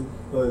 the hustle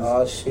Oh,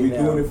 because shit we now.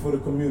 doing it for the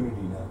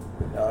community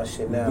now. Oh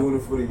shit We now. doing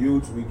it for the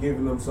youth. We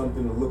giving them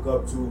something to look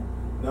up to. Know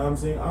what I'm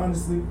saying?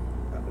 Honestly,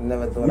 I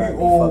never thought we I'd be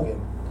all.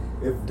 fucking.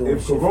 doing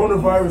If shit for the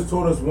coronavirus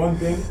taught us one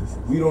thing,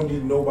 we don't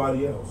need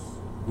nobody else.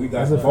 We got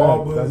That's a fact.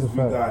 barbers, That's a we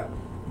fact. got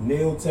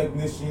nail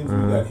technicians,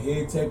 we got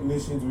hair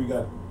technicians, we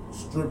got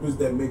strippers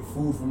that make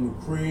food from the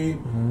crib.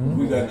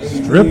 We got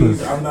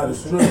Strippers? ADs. I'm not a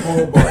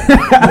stripper,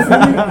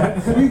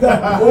 but we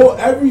got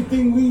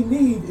everything we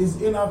need is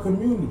in our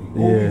community.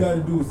 All we Yeah. got to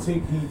do is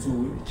take heed to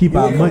it. Keep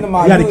our come money. to We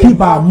my- gotta you keep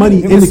ain't our my- money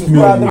you in can the subscribe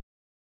community.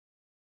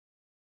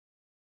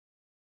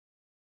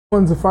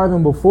 Ones to fight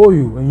him before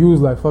you, and you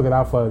was like, "Fuck it,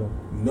 I'll fight him."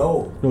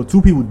 No. No,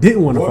 2 people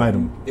didn't want to What- fight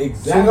him.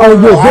 Exactly. Oh,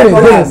 you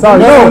didn't. Sorry,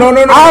 No. I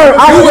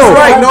You was heard-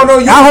 right. No, you I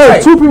was heard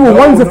right. 2 people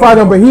wanted to fight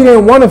him, but he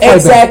didn't want to fight them.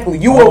 Exactly.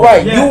 You were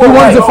right. You He were wanted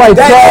right. to fight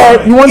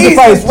Chad. He wanted to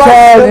fight Easy's right.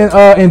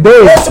 Chad and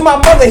Dave. Go to my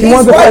mother. He's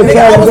wanted to right. fight Nigga,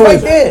 Chad I was and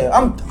right Dave. there.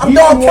 I'm He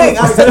Don didn't King. wanna I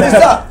fight set this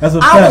Chad. up. That's a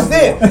I fact. was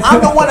there.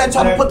 I'm the one that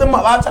tried to put them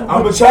up. I tried to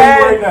I'ma put tell you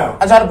Chad. right now.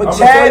 I tried to put I'ma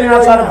Chad tell you and I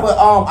right tried to now. put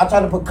I tried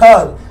to put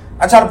Cuz.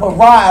 I tried to put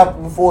Ryan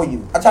up before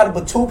you. I tried to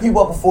put 2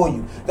 people up before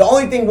you. The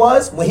only thing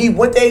was, when he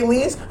went to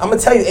A-Lee's, I'm going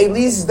to tell you,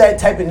 A-Lee's is that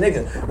type of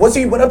nigga. Once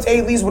he went up to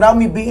A-Lee's without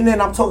me beating it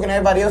and I'm talking to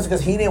everybody else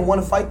because he didn't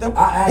want to fight them,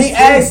 he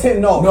asked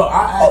him. No,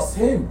 I asked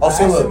him. Oh, I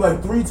see, asked look. him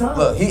like 3 times.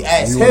 Look, he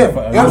asked You him. wanna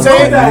fight- You know what I'm I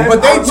saying? looked at him. But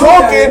I they looked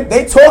talking, at him. and I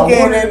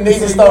then wanted they him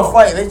just to start say no.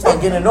 fighting. They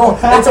start getting it on.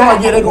 They talking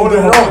about, yeah, they gonna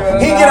get it on.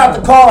 He get out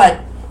the car like,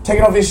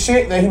 taking off his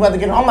shit. Then he about to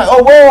get. I'm like,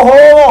 oh, whoa,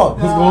 hold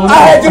on. I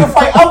had you to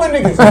fight other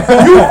niggas.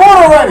 You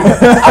fought already.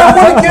 I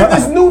don't want to give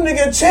this new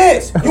nigga a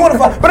chance. You want to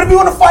fight, but if you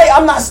want to fight,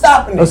 I'm not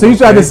stopping it. Oh, so you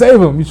tried to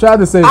save him. You tried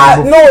to save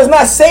him. No, it's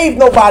not save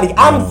nobody.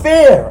 I'm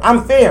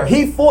fair.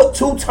 He fought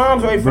 2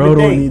 times already for the day. Bro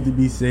don't need to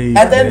be saved.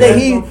 At the end of the day,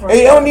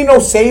 he don't need no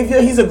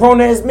savior. He's a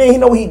grown ass man. He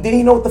know what he did.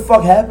 He know what the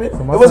fuck happened. So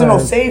It wasn't no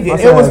savior.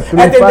 It was at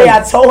the end of the day.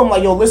 I told him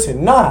like, yo,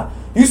 listen, nah.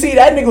 You see,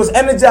 that nigga was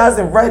energized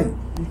and ready.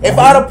 If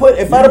I'd have put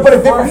a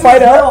different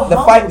fighter up,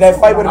 that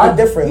fight would have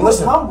been different. He was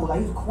Listen, humble,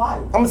 like he was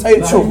quiet. I'm gonna tell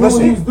you the truth.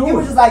 Listen, He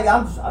was just like,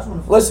 I just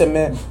want to. listen,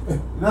 man.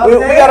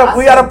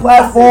 We got a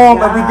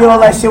platform and we did all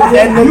that shit with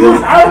that You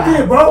was nigga. out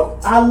there, bro.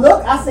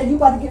 I said, you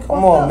about to get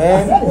Come on,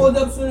 man. I said it. Pulled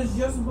up soon as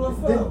Justin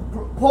Blood fell.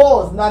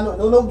 Pause.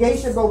 No gay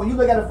shit, bro. When you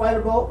look at a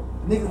fighter, bro,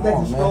 niggas legs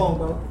are man. strong,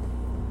 bro.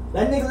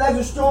 That nigga legs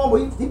are strong,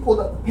 but he pulled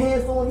up the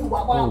pants on you.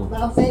 Wow, wow. You know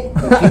what I'm saying?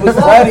 He was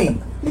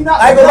ready. I ain't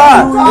gonna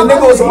lie. The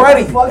nigga was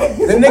ready.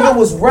 The nigga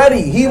was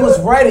ready. He was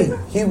ready.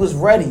 He was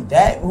ready.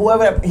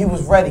 He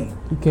was ready.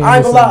 I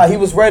ain't gonna lie. He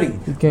was ready.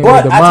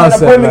 But I try to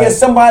put him against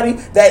somebody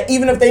that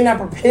even if they not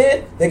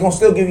prepared, they gonna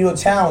still give you a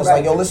challenge.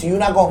 Like, yo, listen, you're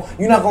not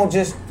gonna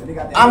just.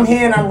 I'm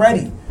here and I'm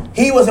ready.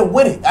 He wasn't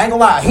with it. I ain't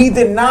gonna lie. He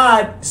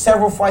denied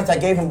several fights I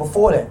gave him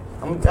before that.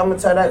 I'm gonna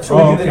tell that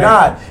truth. He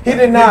denied. He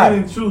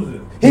denied.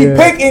 He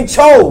picked and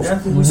chose.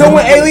 So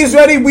when A-Lee's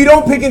ready, we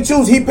don't pick and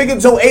choose. He picked and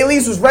chose.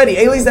 A-Lee's was ready.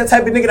 A-Lee's that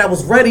type of nigga that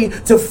was ready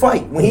to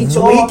fight. When he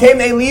came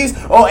to A-Lee's,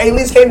 or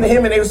A-Lee's came to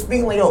him and they were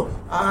speaking like, yo,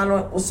 I don't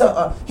know, what's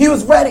up? He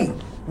was ready.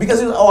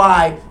 Because he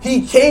was,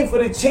 he came for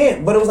the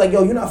champ. But it was like,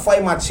 yo, you're not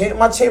fighting my champ.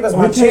 My champ is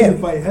my champ.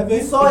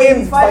 He saw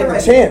it, fight the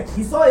champ.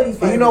 He saw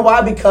it, and you know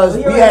why? Because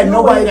we had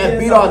nobody that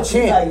beat our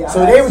champ.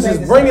 So they was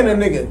just bringing the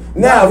nigga.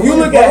 Now, if you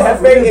look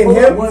at Hefe and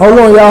him. Hold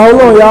on, y'all.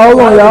 Hold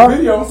on,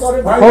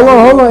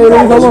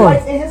 A-Lee's, hold on.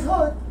 In his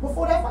hood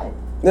before that fight.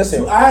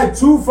 Listen, I had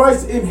 2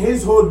 fights in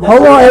his hood.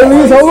 Hold on,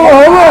 A-Lee's,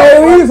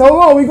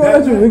 hold on. We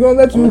gonna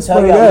let you tell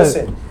explain y'all, that.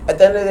 listen, at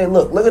the end of the day,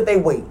 look at they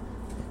weight.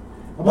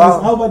 I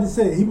was about to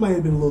say, he might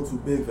have been a little too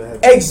big for Hefe.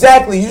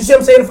 Exactly. You see what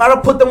I'm saying? If I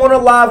don't put them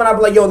on live and I'd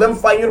be like, yo, them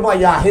fighting, you'd be like,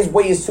 yeah, his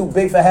weight is too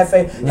big for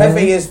Hefe.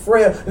 Hefe is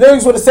frail. The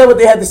niggas would have said what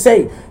they had to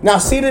say. Now,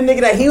 see the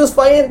nigga that he was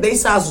fighting? They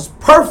size was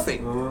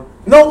perfect.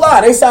 No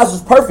lie, they size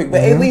was perfect.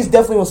 But A-Lee's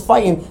definitely was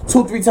fighting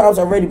 2-3 times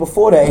already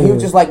before that. And he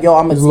was just like, yo,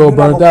 I'm a little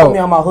burnt out. Put me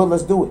on my hood,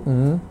 let's do it. You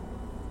know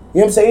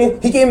what I'm saying?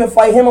 He came and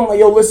fight him. I'm like,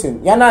 yo,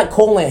 listen, y'all not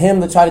calling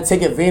him to try to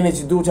take advantage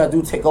and do what y'all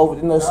do, take over.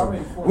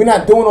 Listen, we're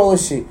not doing all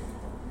this shit.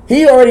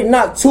 He already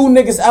knocked 2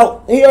 niggas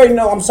out. He already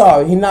know, I'm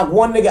sorry. He knocked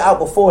 1 nigga out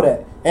before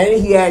that. And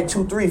he had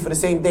 2-3 for the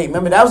same day.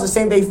 Remember, that was the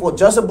same day for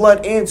Justin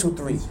Blood and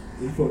 2-3.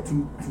 He fought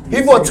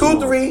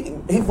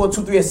 2-3. He fought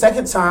 2-3 a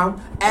second time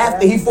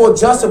after he fought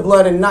Justin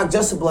Blood and knocked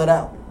Justin Blood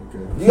out. You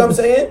know what I'm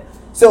saying?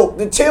 So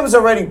the champ was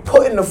already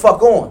putting the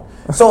fuck on.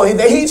 So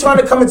he trying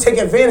to come and take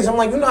advantage. I'm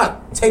like, you're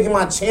not taking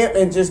my champ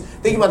and just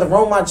thinking about to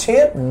roll my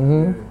champ.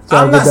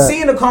 I'm not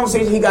seeing the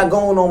conversation he got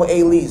going on with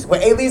A-Lee's.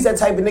 When A-Lee's that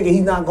type of nigga,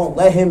 he's not gonna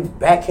let him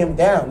back him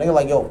down. Nigga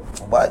like, yo,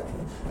 what?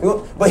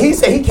 But he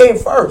said he came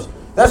first.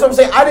 That's what I'm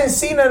saying. I didn't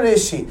see none of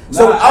this shit.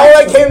 So all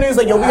I came to was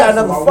like, yo, we got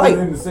another fight.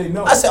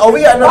 I said, oh,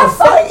 we got another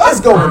fight?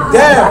 It's going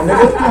down,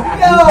 nigga.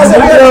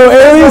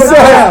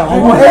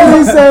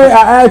 A-Lee said,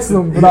 I asked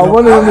him, but I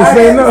wanted him to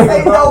say no.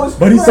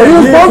 But he So he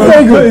was pump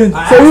faking.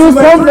 So he was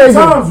pump faking.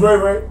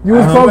 Right. You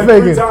was pump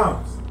faking.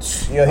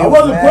 I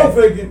wasn't pump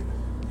faking.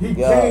 He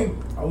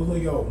came. I was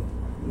like, yo,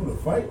 you want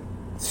to fight?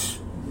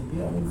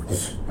 Yeah, I want to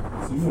fight.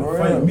 So you want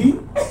to fight me?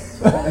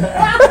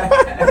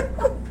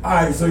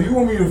 Alright, so you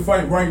want me to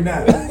fight right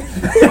now? He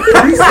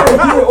said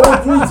here all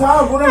 3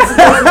 times. What am I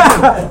supposed to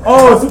do?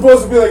 Oh, I'm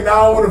supposed to be like, nah,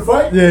 I want to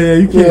fight? Yeah,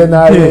 you can't.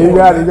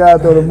 You gotta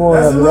throw the more.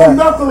 That's a little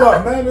knuckle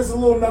up, man. That's a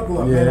little knuckle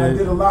up, man. I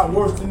did a lot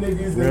worse than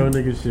niggas. Real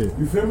nigga shit.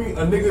 You feel me?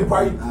 A nigga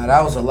probably. Nah,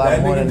 that was a lot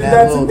more than did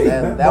that. to me,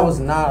 That was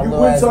not a you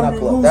little win ass some, knuckle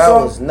you up. lose That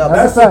some. was nothing.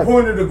 That's the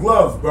point of the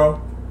gloves,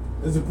 bro.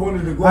 That's the point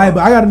of the gloves. Alright,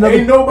 but I got another.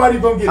 Ain't nobody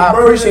gonna get I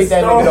murdered. appreciate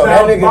that nigga though.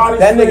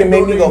 That nigga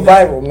made me go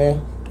viral,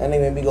 man. That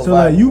nigga made me go viral. So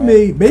like you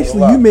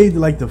man. you made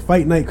like the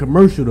Fight Night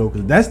commercial though,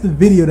 cause that's the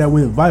video that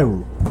went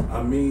viral.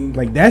 I mean,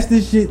 like that's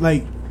the shit.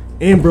 Like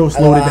Ambrose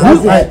slowed it I down.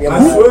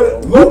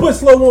 swear. Who put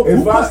slow mo?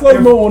 Who put slow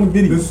mo on the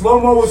video? The slow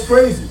mo was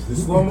crazy. The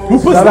slow mo.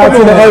 Shout out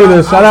to the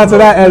editor. Shout out to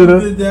that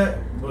editor.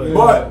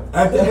 But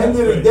at the end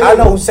of the day, I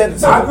know who sent it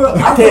to me.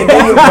 I can't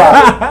name you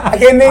I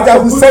can't name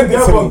that who sent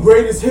it to me.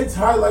 Greatest hits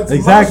highlights.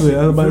 Exactly.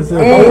 I was about to say.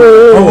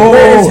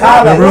 Greatest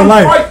highlights. In real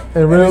life.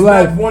 In real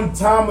life. Not one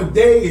time a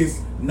day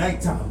is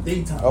nighttime,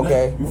 daytime.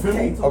 Okay. You feel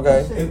me?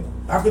 Okay. And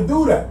I could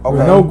do that. Okay.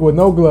 With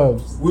no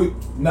gloves. With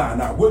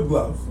with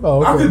gloves.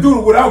 Oh, okay. I could do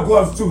it without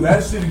gloves too.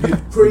 That shit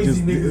get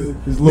crazy, niggas.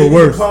 It's a little Niggas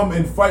worse. come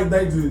and fight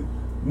night to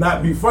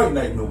not be fight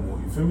night no more.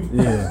 You feel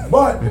me? Yeah.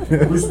 But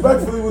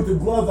respectfully, with the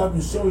gloves, I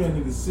can show you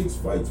niggas 6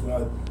 fights when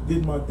I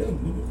did my thing,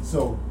 nigga.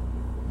 So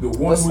the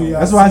one way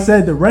That's why I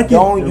said the record.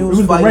 Don't It use was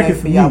the Fight record Night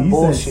for for me. y'all He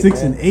bullshit, said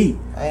 6 man. and 8.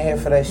 I ain't here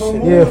for that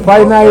shit. Yeah,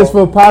 Fight Night is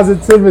for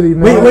positivity,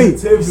 man. Wait.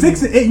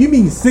 6 and 8. You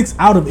mean 6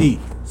 out of 8?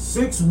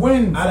 6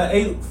 wins. Out of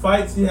 8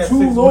 fights, he had 2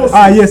 6 losses.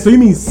 wins. Yeah, so you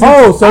mean 6?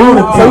 Oh, so you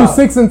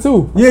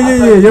 6-2.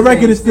 Yeah. Your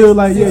record is still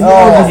like, yeah.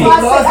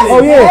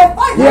 Oh yeah.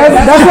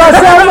 That's what I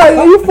said. I'm like,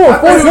 you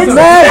fought 14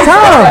 mad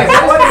times.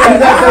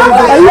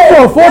 You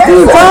fought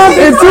 14 times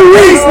in 2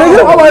 weeks,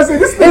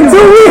 nigga. In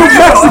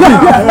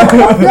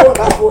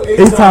 2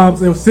 weeks. 8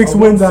 times and 6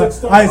 wins.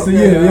 Alright, so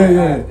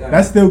yeah.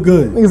 That's still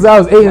good. Niggas, I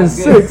was 8 and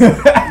 6.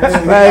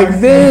 Like,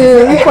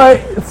 damn, you fight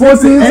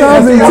 14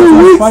 times in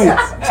 2 weeks.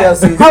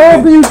 Chelsea. How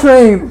often you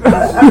train?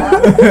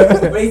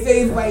 But he said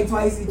he's fighting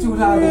twice, 2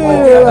 times.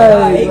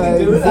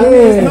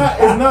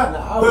 It's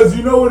not. Because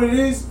you know what it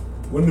is?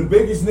 When the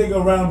biggest nigga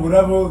around,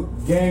 whatever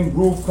gang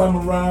group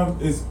come around,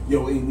 is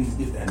yo, hey, let's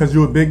get that. Because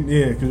you're the big.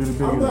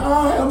 I'm like,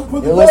 alright, I'm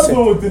put the Yo, buzz listen,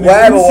 on with the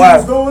whatever, nigga.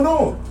 What's going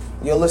on?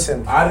 Yo,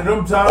 listen. Out of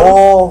them times.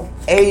 All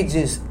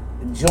ages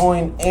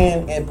join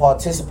in and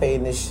participate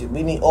in this shit.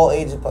 We need all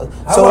ages,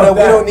 so that we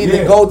don't need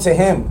to go to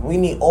him. We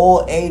need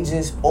all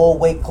ages, all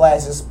weight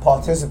classes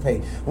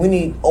participate. We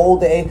need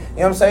older age. You know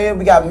what I'm saying?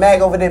 We got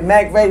Mac over there.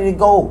 Mac ready to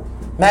go.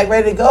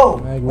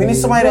 We need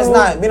somebody that's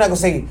not. We're not gonna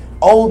say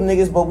old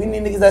niggas, but we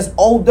need niggas that's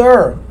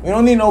older. We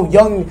don't need no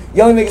young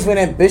niggas with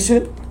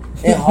ambition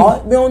and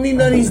heart. We don't need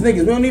none of these niggas.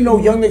 We don't need no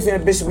young niggas with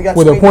ambition. We got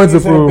with a point to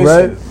prove,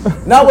 right?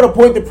 Not with a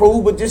point to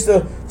prove, but just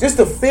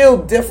to feel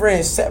different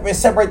and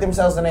separate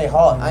themselves in their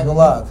heart. I ain't gonna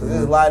lie, because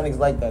there's a lot of niggas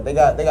like that. They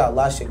got a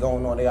lot of shit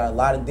going on. They got a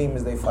lot of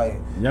demons they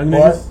fighting. Young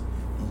niggas.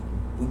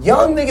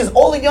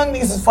 All the young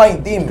niggas is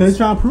fighting demons. Because they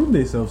trying to prove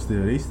themselves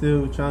still. They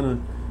still trying to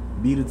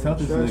be the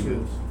toughest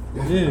niggas.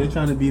 Yeah, they're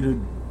trying to be the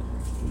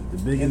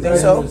biggest. You think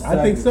so? I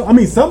think so. I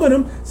mean, some of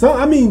them.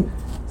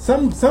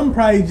 Some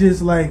probably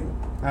just like,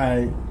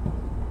 alright,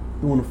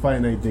 don't want to fight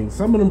and everything.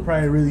 Some of them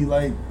probably really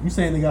like. You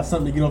saying they got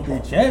something to get off their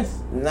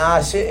chest?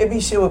 Nah, shit. It be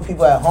shit with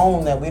people at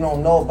home that we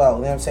don't know about.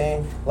 You know what I'm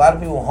saying? A lot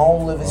of people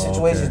home living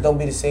situations don't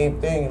be the same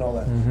thing and all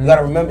that. You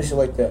gotta remember shit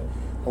like that.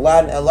 A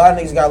lot of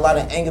niggas got a lot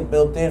of anger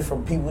built in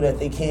from people that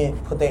they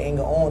can't put their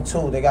anger on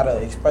too. They gotta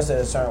express it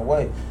a certain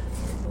way.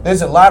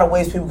 There's a lot of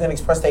ways people can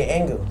express their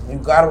anger. You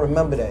gotta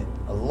remember that.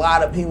 A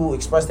lot of people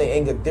express their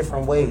anger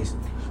different ways.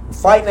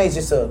 Fight night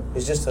is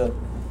just a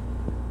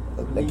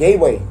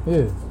gateway.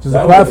 Yeah, just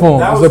a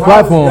platform. It's a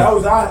platform.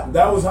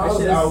 That was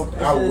Hollis out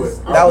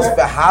with. That was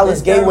the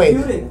Hollis gateway.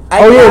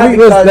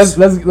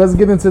 Let's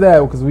get into that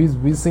because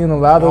we seen a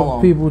lot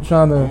of people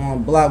trying to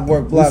block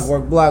work. We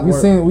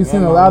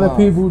seen a lot of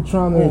people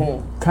trying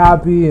to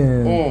copy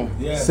and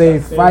say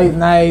fight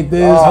night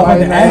this,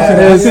 fight night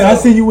this. I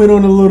see you went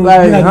on a little.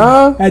 Like,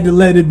 had to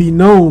let it be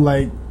known.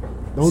 Like,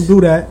 don't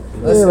do that.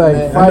 Listen,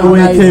 like fight where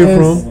night it came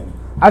this. from.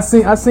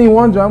 I seen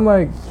one job. I'm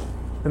like,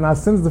 and I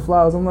sent the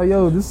flowers. I'm like,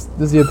 yo, this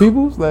your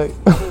people's? Like,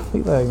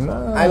 he like,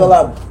 nah. I ain't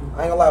gonna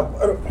lie.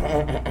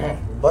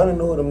 Butter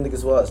knew who them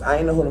niggas was. I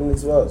ain't know who them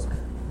niggas was.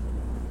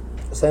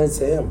 Send it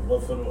to him.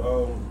 But for the,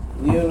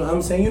 you know,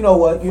 I'm saying, you know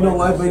what, but you know.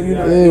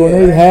 Yeah, when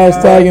they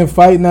hashtagging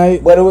fight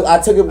night. But we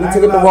took it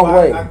the wrong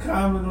way. I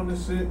comment on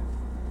this shit. You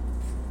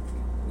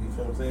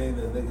feel what I'm saying?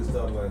 The niggas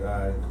stuff like,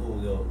 alright, cool,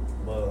 yo.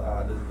 But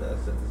I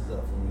set this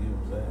up for me, you know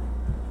what I'm saying?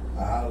 I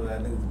hollered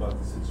at niggas about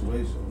the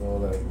situation and all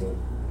that, but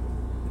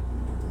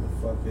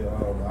fuck it, I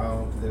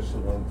don't think that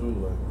shit went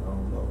through. Like, I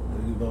don't know.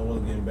 Niggas don't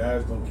want to get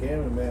embarrassed on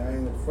camera, man. I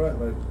ain't in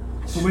front. Like,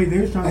 so wait, they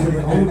was trying to do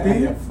their own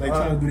thing? Like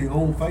trying to do their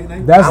own fight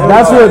night? That's what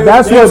Butter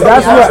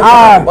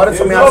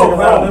told me I took it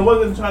wrong. They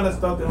wasn't trying to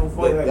start their own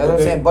fight night. That's what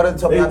I'm saying. Butter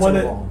told me I took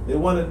it wrong. They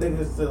wanted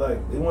niggas to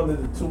they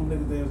wanted the 2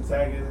 niggas they was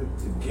tagging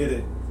to get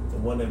it. They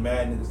wanted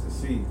mad niggas to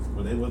see,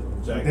 but they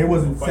wasn't tagging. They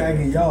wasn't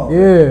tagging y'all.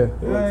 Yeah.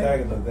 They weren't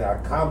tagging them. I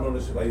comment on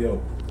this shit like,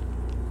 yo,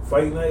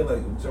 fight night,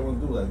 like what y'all wanna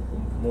do, like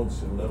promote the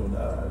shit, whatever.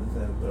 Nah, I just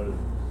had third.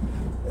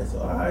 And so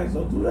alright,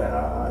 so do that.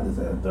 I just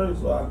had third.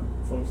 So I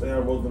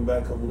wrote them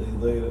back a couple days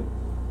later.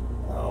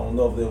 I don't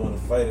know if they want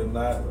to fight or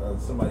not.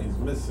 Somebody's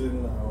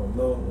missing. I don't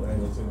know. I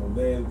ain't gonna say no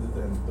names. This,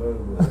 that, and third.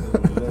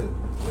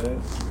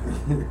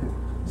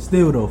 But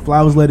Still though,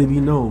 flowers let it be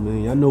known,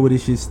 man. I know where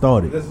this shit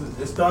started.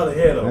 it started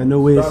here though. I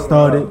know where it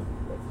started.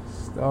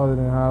 Started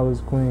in Hollis,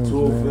 Queens,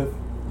 205th, man.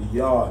 the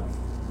yard.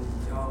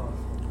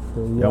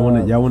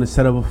 Y'all wanna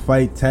set up a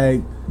fight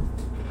tag?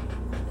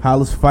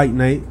 Hollis fight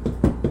night.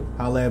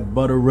 Holla at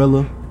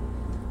Butterilla.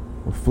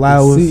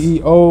 Flowers. The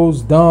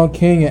CEOs Don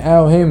King and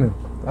Al Heyman.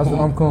 That's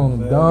what I'm calling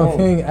them. Don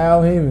King,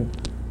 Al Heyman.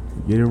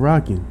 Get it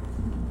rocking.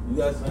 You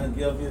got something to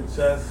get off your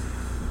chest.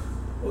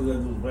 All you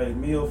gotta do is write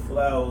me or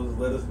Flowers.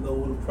 Let us know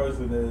who the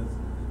person is,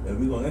 and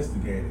we gonna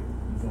instigate it.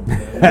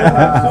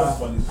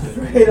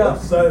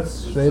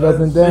 Straight up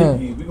and down.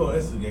 We gonna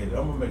instigate it.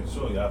 I'm gonna make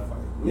sure y'all fight.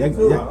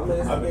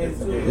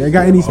 Y'all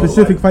got any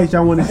specific fights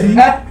y'all want to see?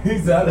 Yeah.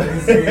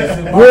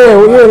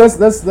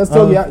 Let's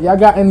talk. Y'all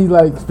got any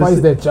like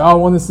fights that y'all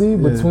want to see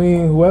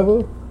between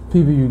whoever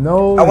people you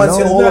know? I want to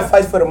see all the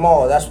fights for the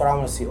mall. That's what I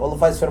want to see. All the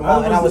fights for the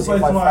mall, and I want to see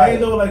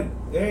fight.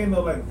 There ain't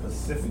no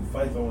specific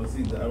fights I want to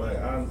see. Like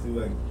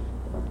honestly,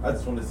 I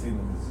just want to see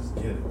them just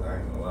get it. I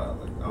ain't gonna lie.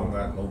 Like I don't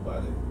got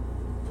nobody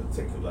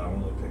particular I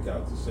want to pick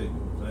out to shit. You know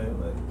what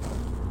I'm saying?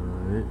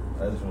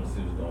 I just want to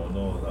see what's going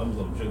on. I'm just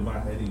gonna drink my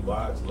Heady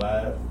watch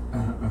live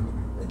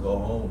and go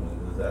home.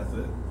 And That's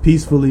it.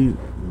 Peacefully,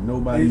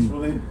 nobody.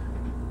 Peacefully,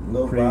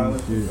 no Crazy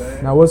violence. shit.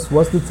 man. Now what's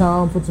the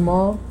time for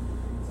tomorrow?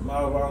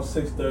 Tomorrow around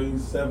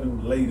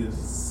 6:37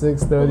 latest.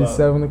 6:30,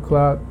 7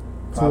 o'clock,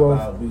 Pop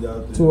out, we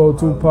got there.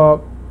 202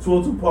 Park,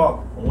 202 Park.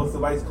 And once the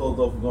lights close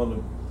off, we're going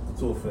to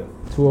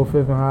 205.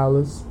 205 and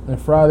Hollis.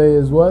 And Friday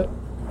is what?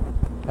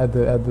 At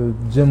the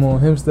gym on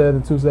Hempstead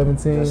in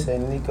 217. I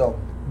said Nico.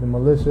 The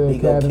Militia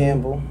Nico Academy.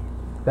 Campbell.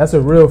 That's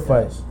a real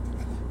fight.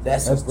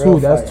 That's two. a real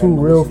fight. That's two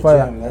real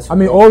fights. That's a I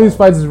mean, real all these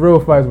fight. fights is real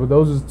fights, but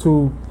those is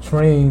two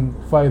trained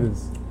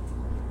fighters.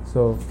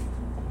 So,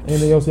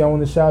 anything else y'all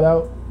want to shout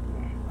out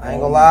I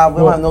ain't gonna lie, we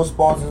don't have no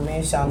sponsors. We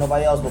ain't shouting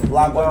nobody else but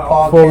Blockwork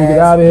Podcast. before we get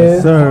out of here?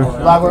 Yes, sir.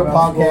 Blockwork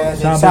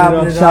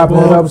Podcast. Chopping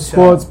It Up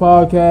Sports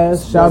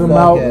Podcast. Shout them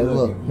out. Podcast,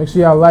 look. Make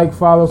sure y'all like,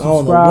 follow, I don't know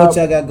subscribe. what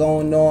y'all got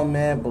going on,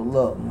 man, but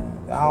look,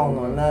 man, I don't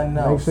know nothing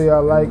else. Make sure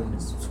y'all like,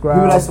 subscribe,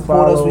 People that support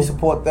follow, us, we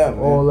support them,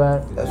 man. all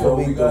that. That's Yo, what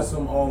we we do. got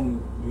some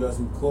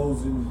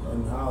closing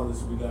on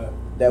Hollis. We got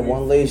That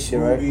one lace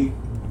shit, right? Ruby,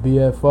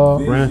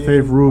 BFR, Brand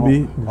Faith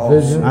Ruby.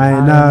 Vision, I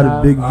ain't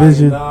now the big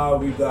vision. Nah,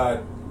 we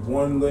got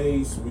One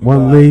Lace. We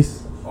One got,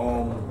 lace.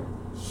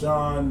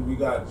 Sean, we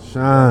got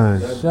Shine.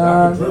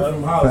 Shine.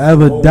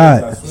 Forever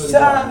dot.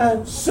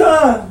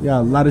 Shine. Yeah,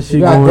 a lot of We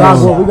shit got going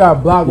Blockwork, on. we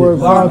got Blockwork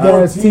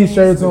Podcast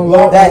T-shirts on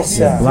lock. That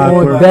shine.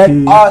 Blockwork On deck.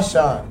 Keys. Our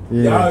shine.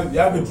 Yeah.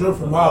 Y'all can drip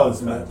from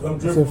Hollis, man. Come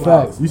drip It's a from fact.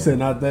 Hollis. You said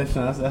not that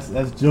shine.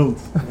 That's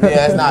jokes. Yeah,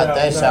 it's not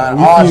that shine.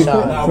 We Our keep-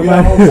 shine. Nah, we our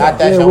own Not shine. that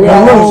Yeah, shine. we We our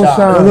our own own shine.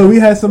 shine. Look, we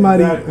had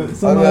somebody.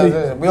 Exactly.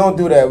 Okay, we don't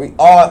do that. We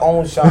our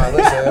own shine.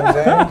 Listen, you know what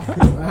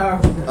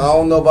I'm saying? I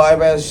don't know about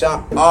everybody's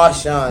shine. Our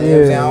shine. You know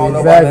what I'm saying? I don't know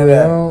about none of exactly. I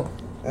that. don't-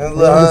 And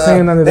We ain't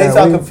saying none of they that.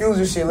 talk We-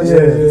 confusing shit. Listen,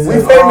 Yeah,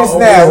 we yeah. famous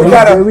now.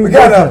 We we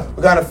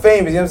gotta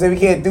famous. You know what I'm saying? We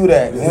can't do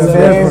that. You know what I'm It's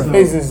saying? different.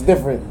 Business is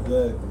different.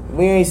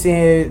 We ain't sitting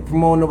here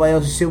promoting nobody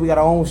else's shit. We got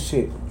our own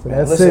shit. So Man,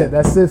 that's listen, it.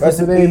 That's it for rest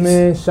in today, peace.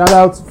 man. Shout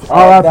out to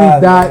All RIP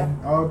died, Dot. man.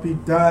 RP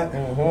Dot.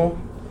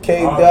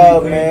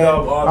 K-Dub, man.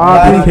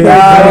 RIP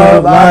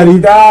Dot. Lottie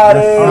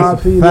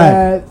Dottie. RIP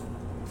fact.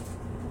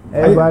 Dot.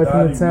 Everybody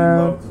from the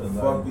town.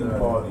 Fucking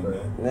party, man.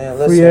 Man,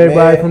 listen, Free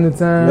everybody man. from the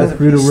town. Rest in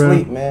Free to peace, real.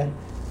 sleep, man.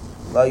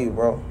 Love you,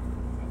 bro.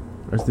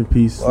 Rest in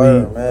peace, sleep.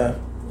 Word, man.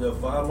 Yeah,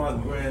 find my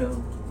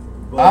gram.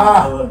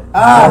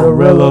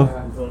 Gorilla.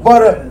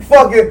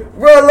 Motherfucking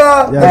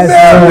Rilla. Yes, The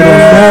sir.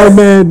 mailman.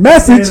 Mailman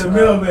message. The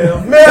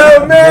mailman.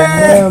 Mailman.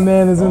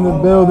 Mailman is in the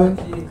building.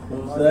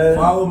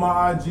 Follow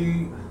my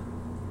IG,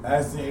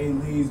 Aston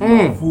A. Lee's,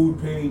 my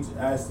food page,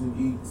 Aston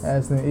Eats.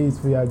 Aston Eats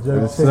for y'all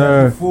jerk Yes, chicken.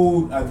 sir.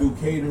 Food, I do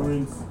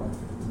caterings.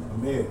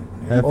 I'm here.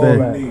 That's All it.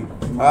 that.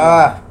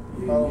 Ah.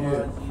 Follow my Yeah.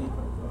 IG.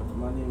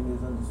 My name is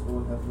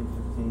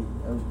 _Hefe15.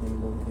 Everything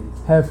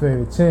lowercase.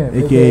 Hefe, the champ.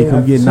 AKA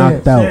come get the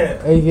knocked champ.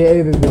 out.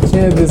 AKA the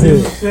champ is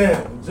here.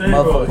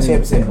 Motherfucking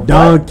champ said,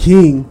 Don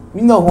King.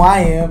 you know who I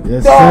am.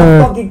 Yes, Dog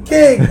sir. fucking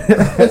king.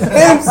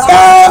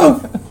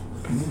 Himself.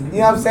 You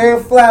know what I'm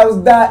saying?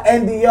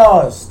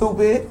 Flowers.ndr.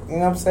 Stupid. You know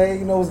what I'm saying?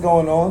 You know what's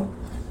going on.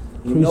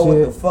 You know what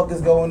the Appreciate- fuck is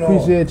going on.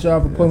 Appreciate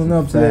y'all for pulling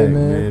up today, Fact,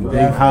 man. Big We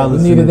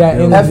Hollis. needed in the that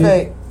building. energy.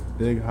 Hefe.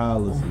 Big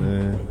Hollis,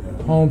 man.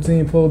 Home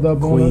team pulled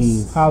up on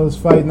Queens. us. Hollis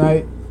Fight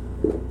Night.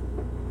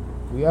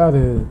 We out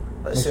here. Make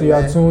Listen, sure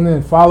y'all man. tune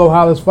in. Follow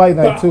Hollis Fight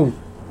Night too.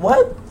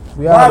 What?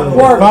 We out Block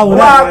here. work. Follow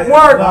Block that.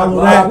 work.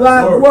 Follow that.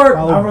 Block work.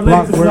 Follow I relate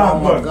to Blockwork. block Oh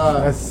my work.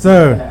 God. Yes,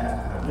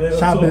 sir.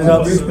 Chopping it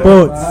up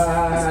sports.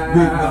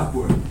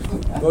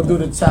 Go do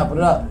the chop it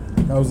up.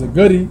 That was a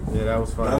goodie. Yeah, that was fun.